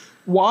finally,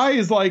 why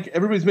is like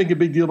everybody's making a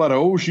big deal about,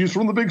 oh, she's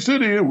from the big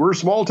city and we're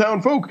small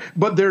town folk,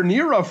 but they're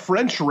near a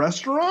French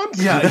restaurant?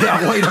 Yeah,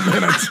 wait a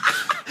minute.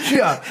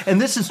 Yeah. And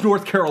this is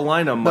North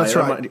Carolina. That's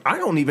right. I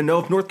don't even know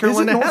if North Is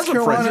it Carolina North has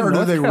Carolina a or French.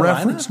 do they Carolina?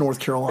 reference North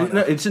Carolina?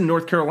 No, it's in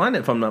North Carolina,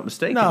 if I'm not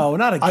mistaken. No,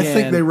 not again. I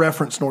think they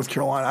reference North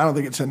Carolina. I don't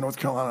think it's in North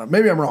Carolina.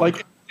 Maybe I'm wrong.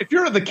 Like, if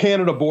you're at the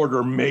Canada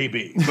border,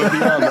 maybe. But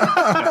beyond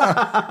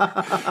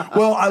that,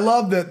 Well, I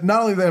love that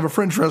not only do they have a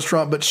French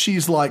restaurant, but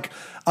she's like,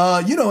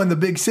 in the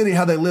big city,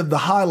 how they live the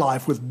high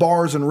life with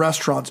bars and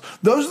restaurants.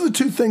 Those are the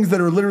two things that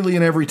are literally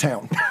in every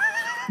town.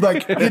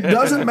 Like, it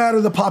doesn't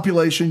matter the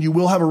population. You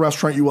will have a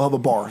restaurant. You will have a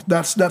bar.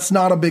 That's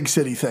not a big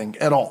city thing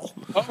at all.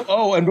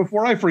 Oh, and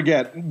before I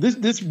forget,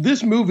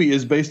 this movie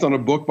is based on a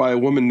book by a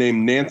woman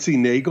named Nancy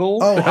Nagel.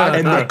 Oh,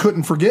 I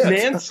couldn't forget.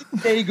 Nancy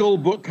Nagel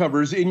book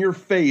covers in your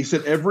face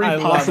at every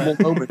possible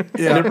moment.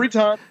 Yeah. And every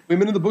time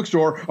women in the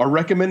bookstore are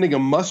recommending a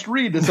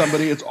must-read to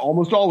somebody, it's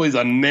almost always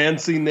a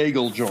Nancy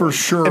Nagel joint. For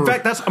sure. In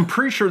fact, I'm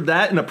pretty sure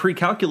that and a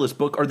pre-calculus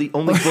book are the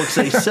only books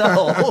they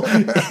sell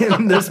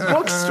in this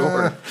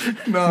bookstore.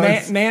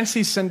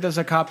 Nancy sent us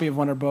a copy of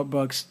one of her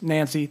books.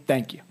 Nancy,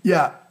 thank you.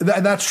 Yeah,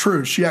 that's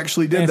true. She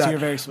actually did Nancy, that. you're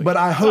very sweet. But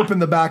I hope in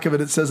the back of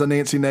it says a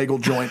Nancy Nagel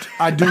joint.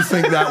 I do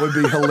think that would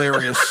be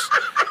hilarious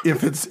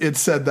if it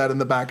said that in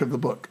the back of the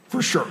book,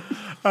 for sure.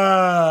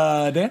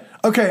 Dan?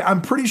 Okay,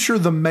 I'm pretty sure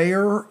the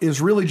mayor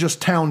is really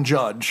just town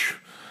judge.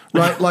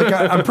 Right, like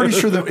I'm pretty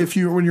sure that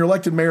when you're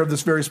elected mayor of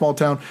this very small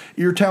town,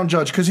 you're town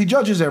judge because he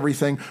judges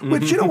everything.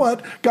 Which, you know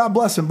what, God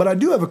bless him. But I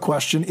do have a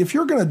question: if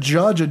you're going to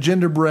judge a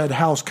gingerbread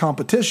house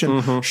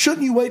competition,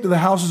 shouldn't you wait till the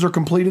houses are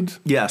completed?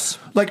 Yes.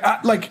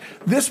 Like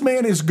this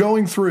man is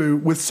going through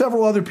with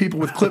several other people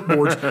with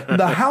clipboards.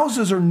 The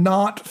houses are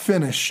not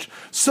finished.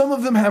 Some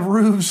of them have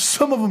roofs,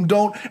 some of them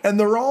don't, and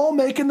they're all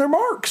making their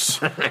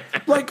marks.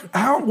 Like,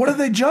 what are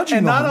they judging?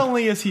 And not on?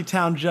 only is he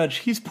town judge,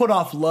 he's put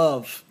off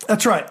love.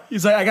 That's right.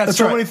 He's like, I got That's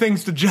so right. many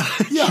things to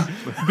judge. Yeah.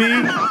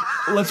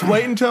 B, let's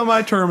wait until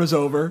my term is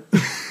over.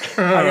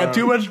 I got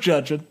too much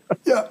judging.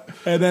 Yeah.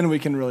 And then we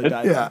can really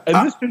dive in. Yeah.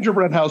 And this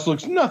gingerbread house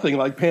looks nothing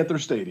like Panther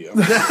Stadium.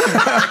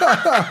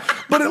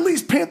 But at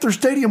least Panther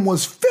Stadium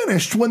was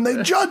finished when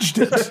they judged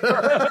it.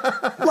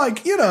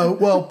 Like,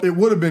 well, it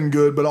would have been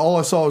good, but all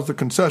I saw was the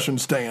concession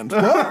stand.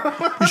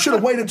 Well, you should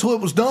have waited till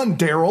it was done,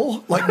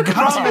 Daryl. Like, The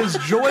problem is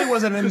Joy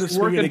wasn't in this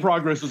Work movie. in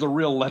progress is a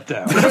real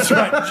letdown. that's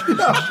right.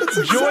 Yeah,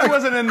 that's Joy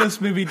wasn't in this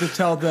movie to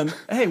tell them,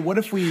 hey, what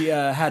if we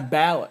had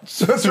ballots?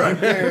 That's right.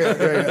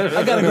 Yeah.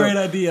 I got a great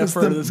idea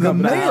for this. The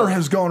mayor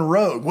has gone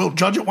rogue. We'll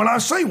judge it when I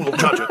say we'll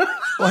judge it.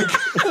 Like,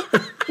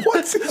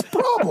 what's his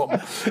problem?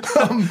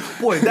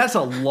 Boy, that's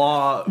a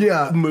law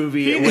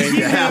movie waiting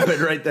to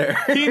happen right there.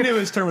 He knew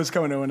his term was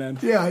coming to an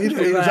end. Yeah, he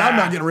was, I'm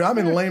not getting. I'm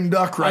in lame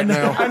duck right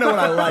now. I know what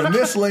I like. And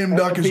this lame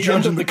duck is the end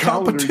judging of the the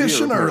calendar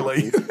competition year,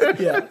 early.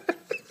 Yeah.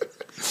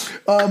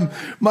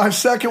 My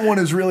second one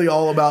is really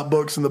all about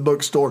books in the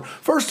bookstore.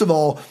 First of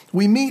all,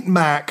 we meet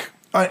Mac.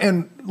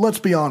 And let's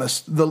be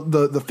honest,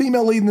 the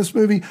female lead in this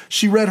movie,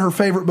 she read her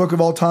favorite book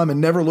of all time and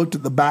never looked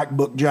at the back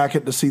book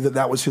jacket to see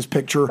that was his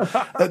picture.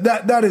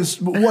 That is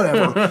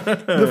whatever.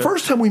 The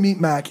first time we meet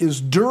Mac is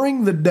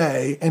during the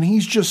day, and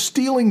he's just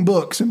stealing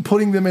books and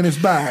putting them in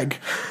his bag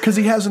because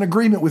he has an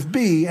agreement with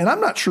B, and I'm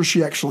not sure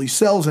she actually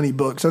sells any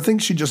books. I think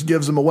she just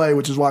gives them away,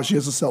 which is why she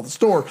has to sell the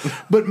store.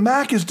 But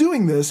Mac is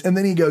doing this, and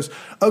then he goes,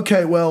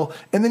 okay, well,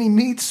 and then he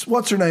meets,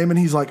 what's her name, and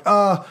he's like,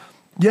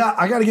 Yeah,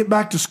 I got to get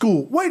back to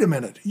school. Wait a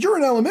minute. You're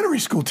an elementary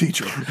school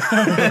teacher.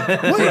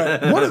 Wait,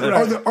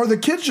 are the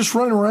kids just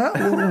running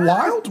around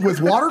wild with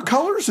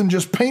watercolors and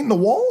just painting the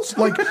walls?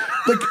 Like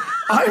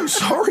I'm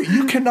sorry,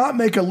 you cannot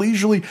make a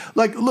leisurely,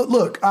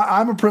 look,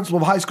 I'm a principal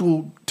of high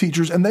school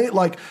teachers, and they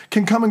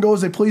can come and go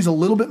as they please a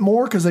little bit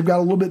more because they've got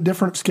a little bit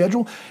different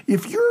schedule.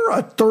 If you're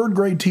a third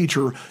grade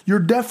teacher, you're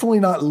definitely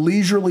not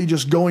leisurely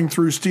just going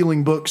through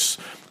stealing books,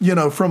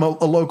 from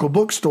a local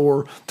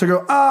bookstore to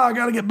go, I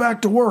got to get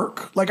back to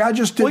work. I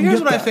just didn't. Well, here's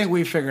get what that. I think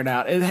we figured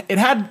out.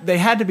 They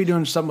had to be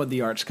doing something with the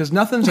arts because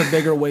nothing's a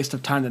bigger waste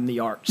of time than the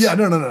arts. Yeah,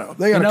 no.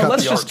 They got to cut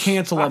let's the just arts.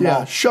 cancel them Yeah,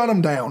 all. shut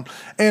them down.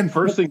 And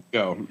First thing to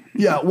go.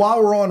 yeah,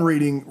 while we're on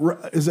reading,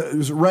 is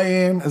it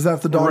Rayanne? Is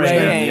that the daughter's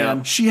name? Rayanne.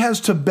 Yeah. She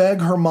has to beg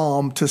her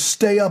mom to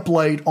stay up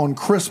late on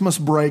Christmas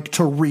break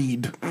to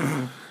read.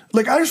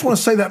 I just want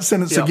to say that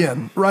sentence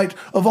again, right?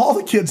 Of all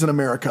the kids in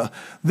America,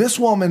 this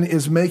woman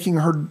is making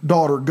her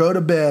daughter go to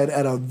bed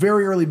at a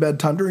very early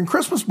bedtime during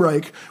Christmas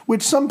break,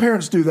 which some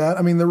parents do that.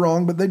 I mean, they're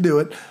wrong, but they do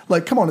it.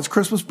 Come on, it's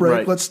Christmas break.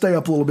 Right. Let's stay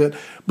up a little bit.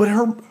 But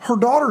her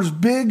daughter's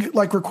big,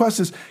 request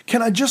is,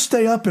 can I just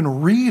stay up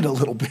and read a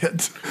little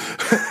bit?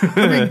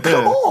 I mean,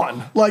 come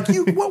on.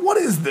 What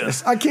is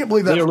this? I can't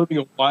believe that. They are living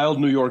a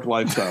wild New York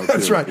lifestyle.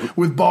 That's too. right.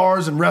 With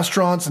bars and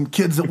restaurants and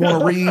kids that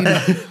want to read.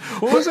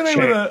 What was the name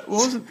what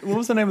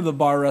was the name of the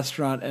bar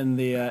restaurant in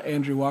the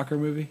Andrew Walker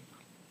movie?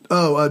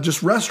 Oh,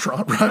 just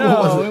restaurant, right? No,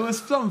 what was it? it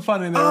was something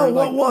funny.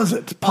 What was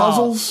it?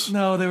 Puzzles?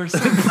 No, they were so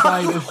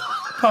excited.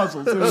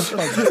 Puzzles. It was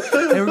puzzles.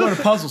 They were going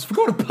to puzzles. We're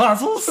going to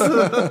puzzles.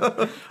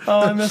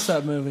 I miss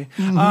that movie.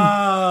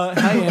 Hi,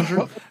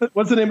 Andrew.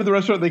 What's the name of the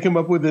restaurant they come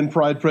up with in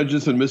Pride,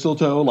 Prejudice, and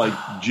Mistletoe? Like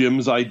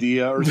Jim's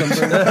Idea or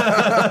something?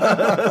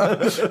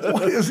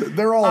 What is it?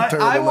 They're all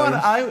terrible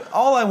names.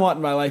 All I want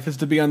in my life is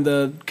to be on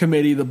the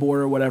committee, the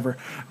board, or whatever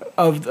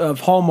of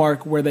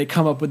Hallmark, where they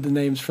come up with the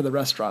names for the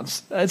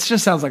restaurants. It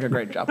just sounds like a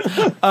great job.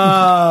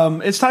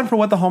 It's time for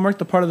What the Hallmark,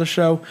 the part of the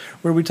show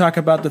where we talk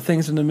about the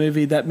things in the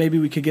movie that maybe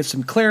we could get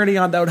some clarity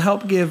on, that would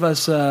help give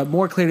us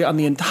more clarity on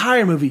the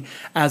entire movie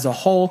as a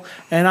whole.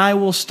 And I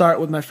will start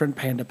with my friend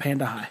Panda.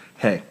 Panda, hi.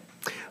 Hey.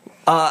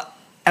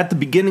 At the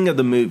beginning of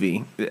the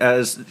movie,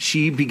 as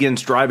she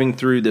begins driving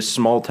through this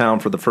small town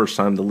for the first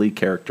time, the lead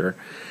character,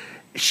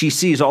 she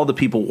sees all the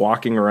people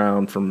walking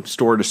around from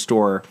store to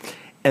store,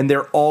 and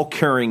they're all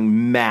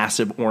carrying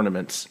massive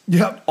ornaments.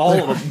 Yep.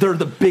 All of them. They're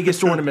the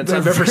biggest ornaments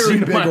I've ever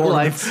seen in my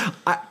life.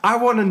 I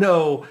want to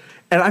know,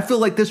 and I feel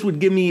like this would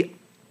give me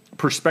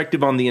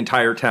perspective on the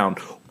entire town.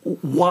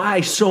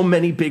 Why so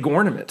many big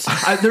ornaments?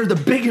 They're the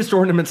biggest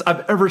ornaments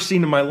I've ever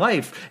seen in my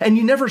life, and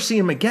you never see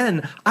them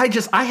again. I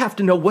have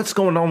to know what's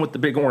going on with the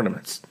big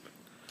ornaments.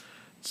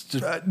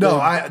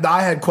 No,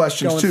 I had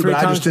questions Going too, but 3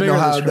 I just times didn't know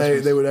bigger how this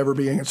Christmas. they would ever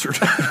be answered.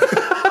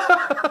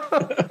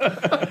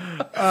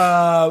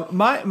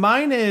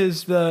 Mine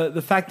is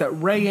the fact that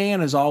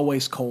Rayanne is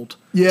always cold.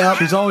 Yeah.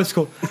 She's always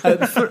cold.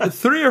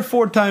 3 or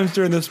 4 times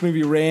during this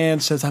movie,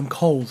 Rayanne says, "I'm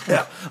cold."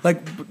 Yeah.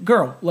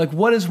 Girl,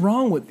 what is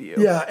wrong with you?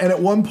 Yeah, and at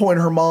one point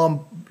her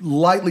mom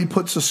lightly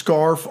puts a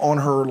scarf on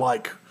her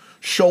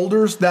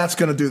shoulders. That's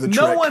going to do the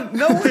trick.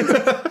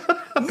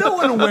 No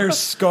one wears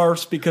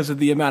scarves because of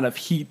the amount of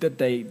heat that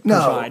they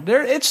provide.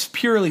 It's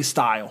purely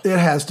style. It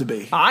has to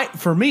be.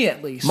 For me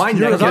at least. My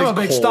neck Because I'm is a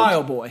big cold.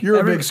 style boy. You're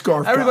a big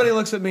scarf guy. Everybody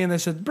looks at me and they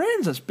said,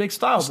 "Brandon's a big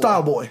style boy."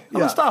 Style boy.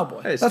 I'm Yeah. a style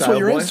boy. Hey, That's Style what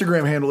your boy.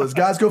 Instagram handle is.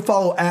 Guys, go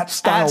follow at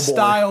Style At Boy.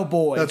 Style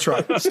Boy. That's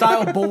right.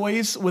 Style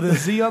Boys with a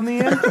Z on the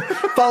end.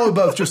 Follow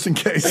both just in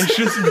case.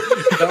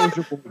 That was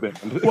your boy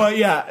band. Well,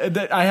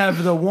 yeah, I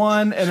have the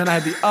one, and then I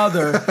have the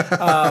other.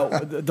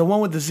 The one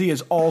with the Z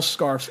is all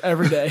scarves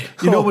every day.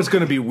 You know what's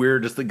going to be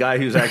weird is the guy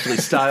who's actually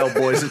Style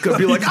Boys is going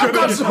to be like, I've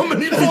got so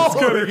many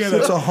followers.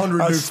 It's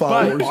 100 new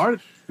followers. Are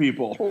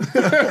people?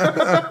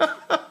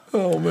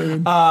 Oh,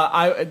 man.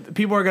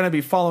 People are going to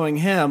be following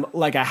him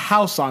like a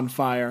house on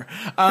fire.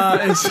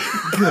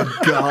 Good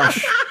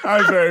gosh.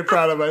 I'm very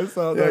proud of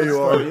myself. Yeah, you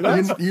are.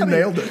 You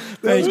nailed it.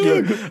 Thank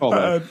you.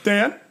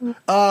 Dan?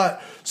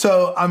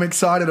 So I'm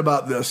excited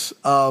about this.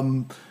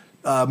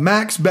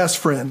 Mac's best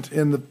friend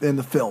in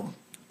the film,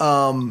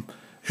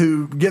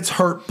 who gets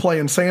hurt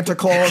playing Santa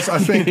Claus, I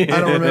think. I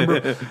don't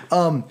remember.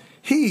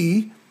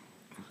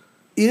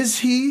 Is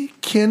he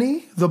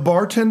Kenny, the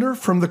bartender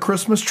from the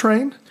Christmas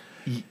Train?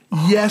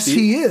 Yes,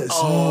 he is.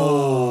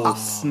 Oh,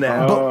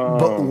 snap.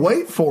 But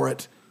wait for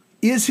it.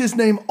 Is his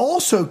name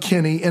also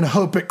Kenny in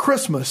Hope at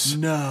Christmas?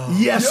 No.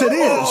 Yes, it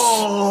is.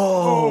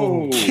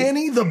 Oh.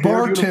 Kenny the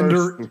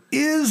bartender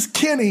is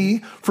Kenny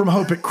from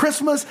Hope at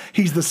Christmas.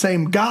 He's the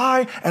same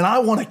guy, and I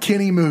want a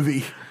Kenny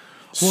movie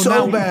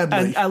badly.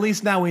 And at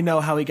least now we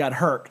know how he got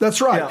hurt.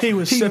 That's right. He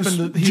was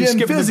skipping the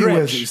Fizzy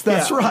Grinch. Wizzies.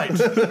 That's Yeah. right.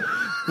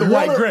 The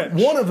White Grinch.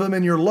 One of them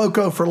in your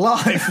Loco for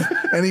Life,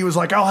 and he was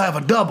like, "I'll have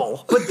a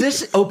double." But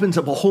this opens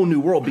up a whole new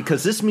world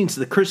because this means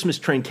the Christmas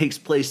train takes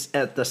place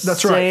at the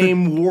That's right.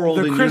 same world.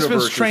 The and Christmas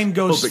universe as train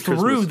goes Hope at through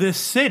Christmas. this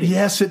city.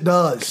 Yes, it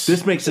does.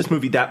 This makes this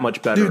movie that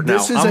much better. Dude, Now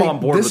this is I'm on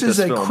board with this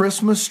a film.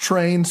 Christmas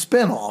train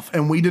spinoff,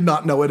 and we did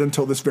not know it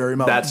until this very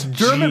moment. That's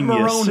Dermot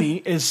genius.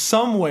 Mulroney is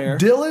somewhere.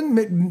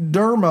 Dylan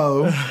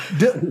Dermot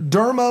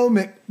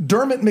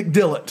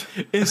McDillett.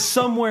 Is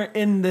somewhere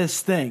in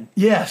this thing,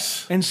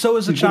 Yes. and so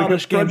is a He's gonna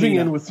childish go trudging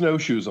in Gambino. with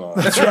snowshoes on.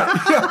 That's right.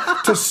 Yeah,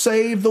 to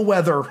save the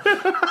weather.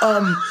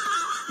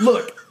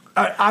 Look,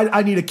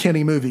 I need a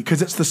Kenny movie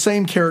because it's the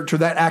same character.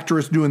 That actor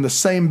is doing the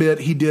same bit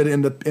he did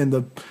in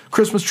the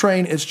Christmas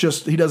train. It's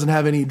just he doesn't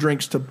have any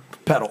drinks to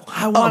peddle.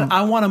 I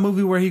want a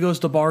movie where he goes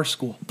to bar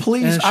school.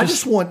 Please, And I it's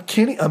just want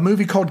Kenny, a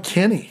movie called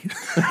Kenny.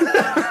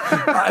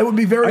 It would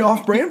be very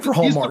off-brand for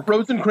He's the Hallmark.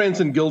 Rosencrantz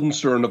and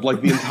Guildenstern of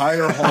like the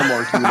entire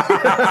Hallmark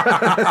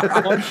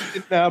universe.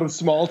 In and out of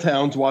small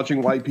towns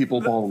watching white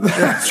people fall in love.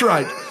 That's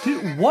right.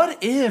 Dude, what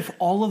if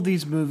all of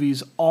these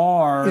movies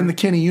are In the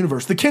Kenny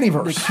universe, the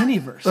Kennyverse. the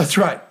Kennyverse? That's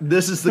right.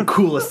 This is the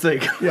coolest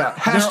thing. Yeah.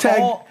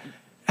 all-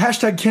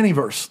 Hashtag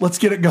Kennyverse. Let's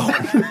get it going.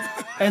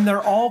 And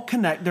they're all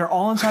They're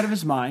all inside of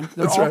his mind.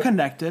 They're That's all right.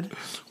 connected.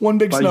 One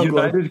big By snow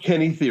globe. United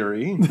Kenny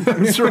theory.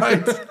 That's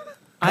right.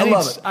 I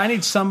love it. I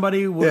need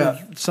somebody with Yeah.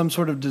 some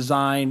sort of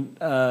design.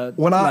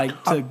 When I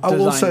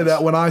will design say this.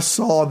 that when I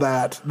saw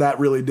that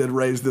really did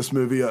raise this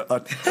movie a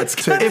tick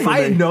If for I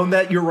had me. known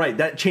that, you're right.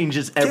 That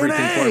changes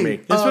everything for me.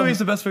 This movie is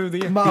the best movie of the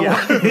year.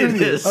 My-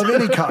 it is. of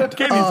any kind.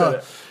 Katie said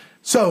it.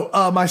 So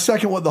my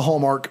second what the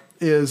hallmark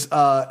is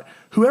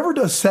whoever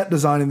does set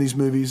design in these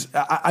movies,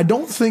 I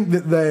don't think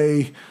that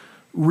they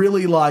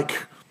really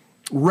like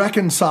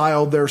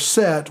reconcile their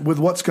set with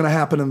what's going to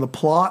happen in the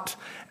plot.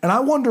 And I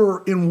wonder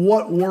in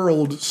what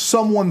world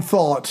someone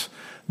thought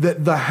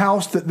that the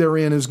house that they're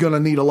in is going to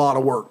need a lot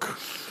of work.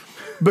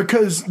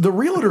 Because the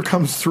realtor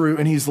comes through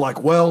and he's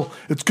like, well,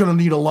 it's going to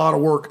need a lot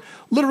of work.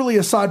 Literally,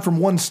 aside from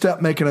one step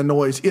making a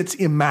noise, it's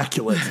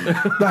immaculate.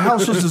 The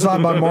house was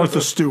designed by Martha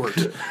Stewart.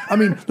 I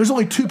mean, there's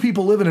only 2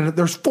 people living in it.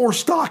 There's 4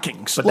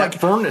 stockings. But that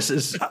furnace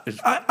is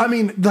I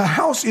mean, the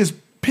house is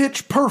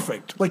pitch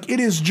perfect. Like, it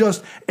is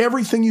just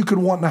everything you could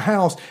want in a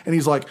house. And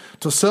he's like,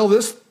 to sell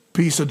this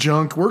piece of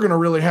junk, we're going to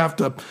really have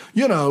to,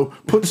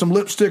 put some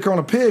lipstick on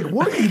a pig.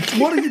 What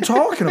are you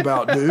talking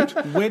about, dude?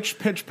 Which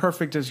Pitch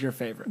Perfect is your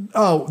favorite?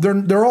 Oh,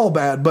 they're all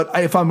bad, but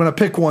if I'm going to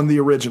pick one, the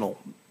original.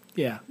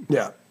 Yeah.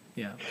 Yeah.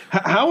 Yeah.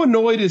 How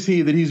annoyed is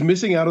he that he's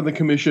missing out on the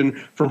commission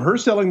from her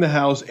selling the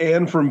house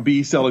and from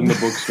B selling the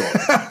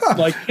bookstore?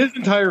 Like his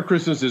entire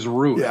Christmas is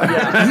ruined.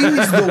 Yeah.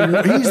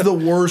 He's the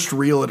worst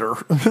realtor.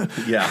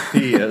 yeah,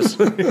 he is.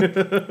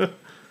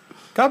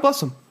 God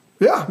bless him.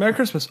 Yeah. Merry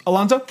Christmas.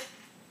 Alonso?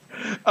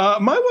 My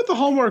What the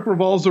Hallmark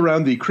revolves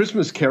around the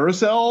Christmas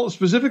carousel.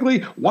 Specifically,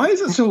 why is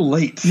it so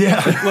late? Yeah.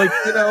 Like,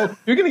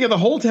 you're going to get the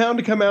whole town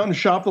to come out and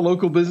shop the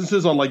local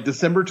businesses on like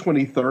December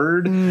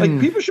 23rd. Like,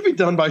 people should be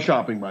done by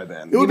shopping by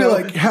then. It would be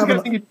like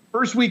having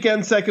first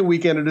weekend, second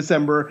weekend of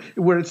December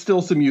where it's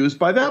still some use.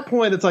 By that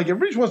point, it's like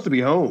everybody just wants to be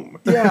home.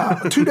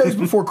 Yeah. 2 days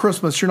before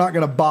Christmas, you're not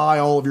going to buy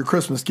all of your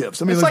Christmas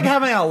gifts. I mean, It's like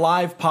having a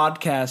live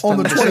podcast on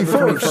the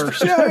December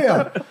 21st.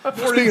 Yeah.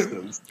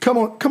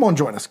 Come on,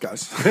 join us,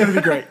 guys. It's going to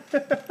be great.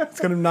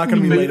 It's not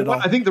going to be late at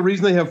all. I think the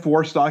reason they have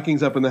 4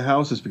 stockings up in the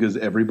house is because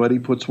everybody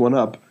puts one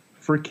up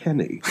for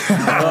Kenny.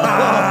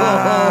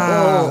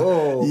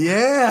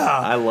 Yeah.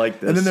 I like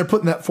this. And then they're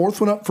putting that 4th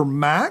one up for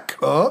Mac.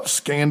 Oh,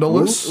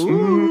 scandalous.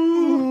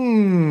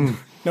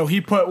 No,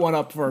 he put one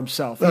up for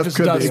himself. He That just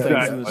could does be. things.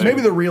 Exactly. in this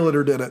Maybe the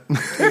realtor did it.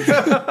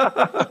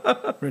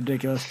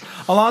 Ridiculous.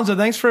 Alonso,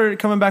 thanks for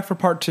coming back for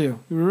part 2.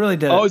 We really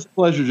did. Always a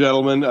pleasure,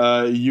 gentlemen.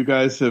 You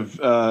guys have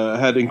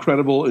had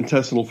incredible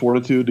intestinal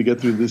fortitude to get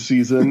through this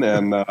season,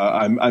 and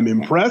I'm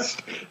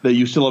impressed that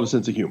you still have a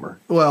sense of humor.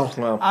 Well,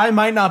 I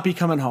might not be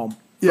coming home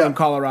from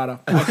Colorado.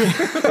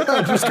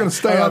 I'm just going to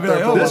stay I'll out be there.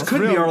 like, for oh, a This while.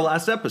 could be our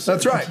last episode.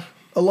 That's right.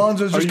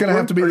 Alonso's just Are going to you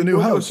have to be the going- new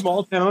are you going to a host.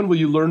 small town, will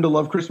you learn to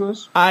love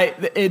Christmas?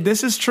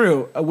 This is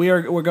true.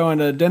 We're going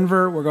to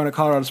Denver. We're going to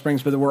Colorado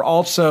Springs, but we're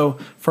also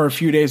for a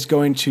few days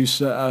going to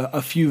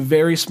a few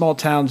very small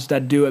towns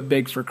that do it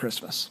big for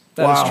Christmas.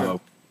 That is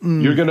Wow.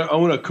 true. You're going to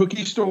own a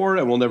cookie store,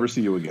 and we'll never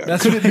see you again.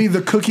 That's Could it be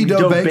the Cookie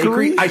Dough Dough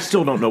Bakery? I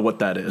still don't know what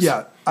that is.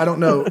 Yeah, I don't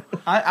know.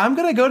 I'm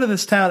going to go to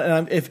this town,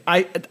 and if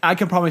I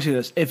can promise you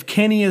this: if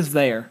Kenny is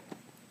there,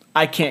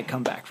 I can't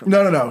come back from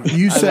it. No.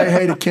 You say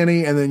hey to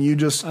Kenny, and then you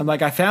just I'm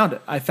like, I found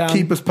it. I found.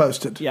 keep us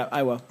posted. Yeah,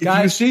 I will. If you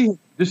Guys, see him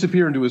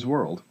disappear into his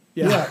world.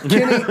 Yeah,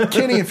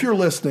 Kenny, if you're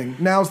listening,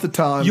 now's the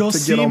time you'll to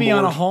see get on me board.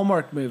 on a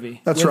Hallmark movie.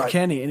 That's with right.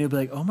 Kenny, and he'll be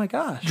like, "Oh my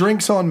gosh."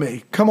 Drinks on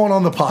me. Come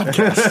on the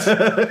podcast.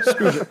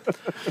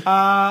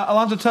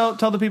 Alonso,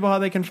 tell the people how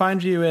they can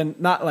find you in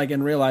not like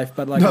in real life,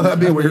 but like No, that'd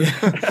be weird.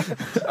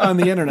 on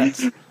the internet.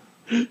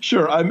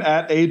 Sure. I'm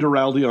at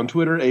Duralde on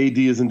Twitter.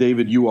 A-D as in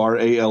David,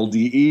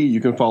 U-R-A-L-D-E.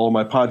 You can follow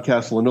my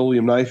podcast,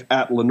 Linoleum Knife,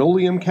 at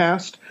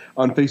LinoleumCast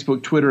on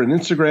Facebook, Twitter, and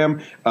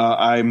Instagram.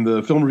 I'm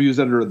the film reviews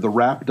editor at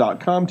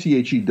TheWrap.com,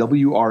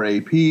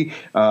 THEWRAP.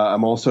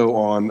 I'm also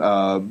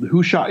on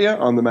Who Shot Ya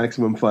on the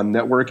Maximum Fun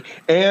Network.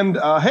 And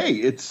hey,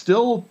 it's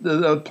still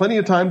plenty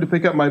of time to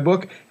pick up my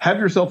book, Have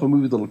Yourself a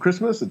Movie Little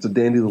Christmas. It's a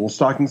dandy little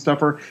stocking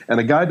stuffer and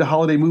a guide to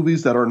holiday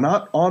movies that are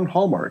not on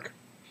Hallmark.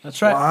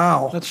 That's right.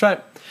 Wow. That's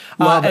right.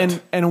 Love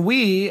it. And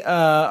we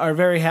are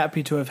very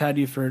happy to have had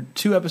you for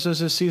 2 episodes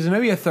this season,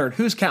 maybe a third.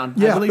 Who's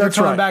counting? Yeah, I believe that's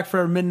you're coming right. back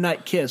for a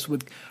Midnight Kiss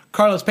with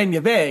Carlos Pena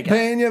Vega.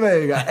 Pena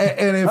Vega.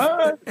 And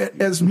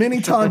if as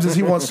many times as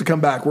he wants to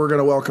come back, we're going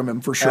to welcome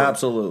him for sure.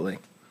 Absolutely.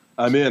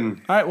 I'm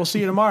in. All right, we'll see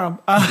you tomorrow.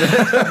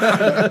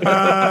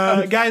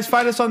 Guys,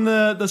 find us on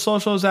the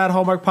socials at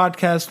Hallmark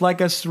Podcast.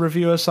 Like us,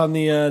 review us on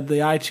the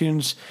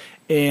iTunes,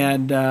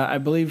 and I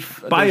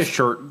believe Buy a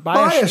shirt.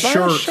 Buy a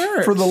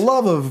shirt for the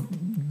love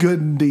of good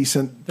and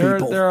decent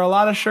people. There are a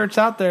lot of shirts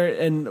out there,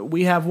 and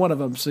we have one of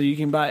them, so you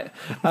can buy it.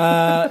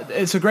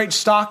 It's a great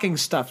stocking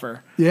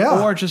stuffer.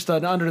 Yeah. Or just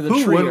an under the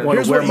Who tree. wouldn't want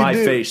Here's to wear what you my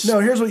do. face? No,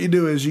 here's what you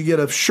do is you get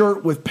a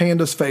shirt with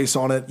Panda's face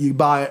on it. You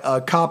buy a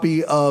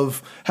copy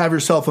of Have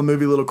Yourself a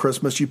Movie Little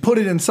Christmas. You put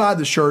it inside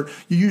the shirt.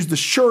 You use the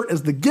shirt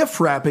as the gift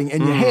wrapping,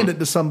 and you hand it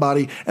to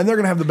somebody, and they're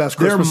going to have the best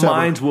Their Christmas ever.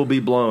 minds will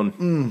be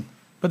blown.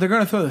 But they're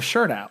going to throw the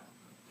shirt out.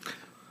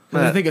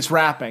 I think it's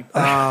wrapping.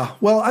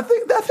 Well, I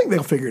think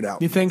they'll figure it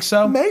out. You think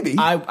so? Maybe.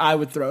 I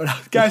would throw it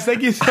out. Guys,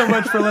 thank you so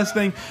much for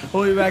listening.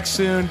 We'll be back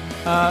soon.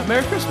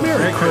 Merry Christmas.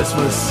 Merry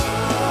Christmas.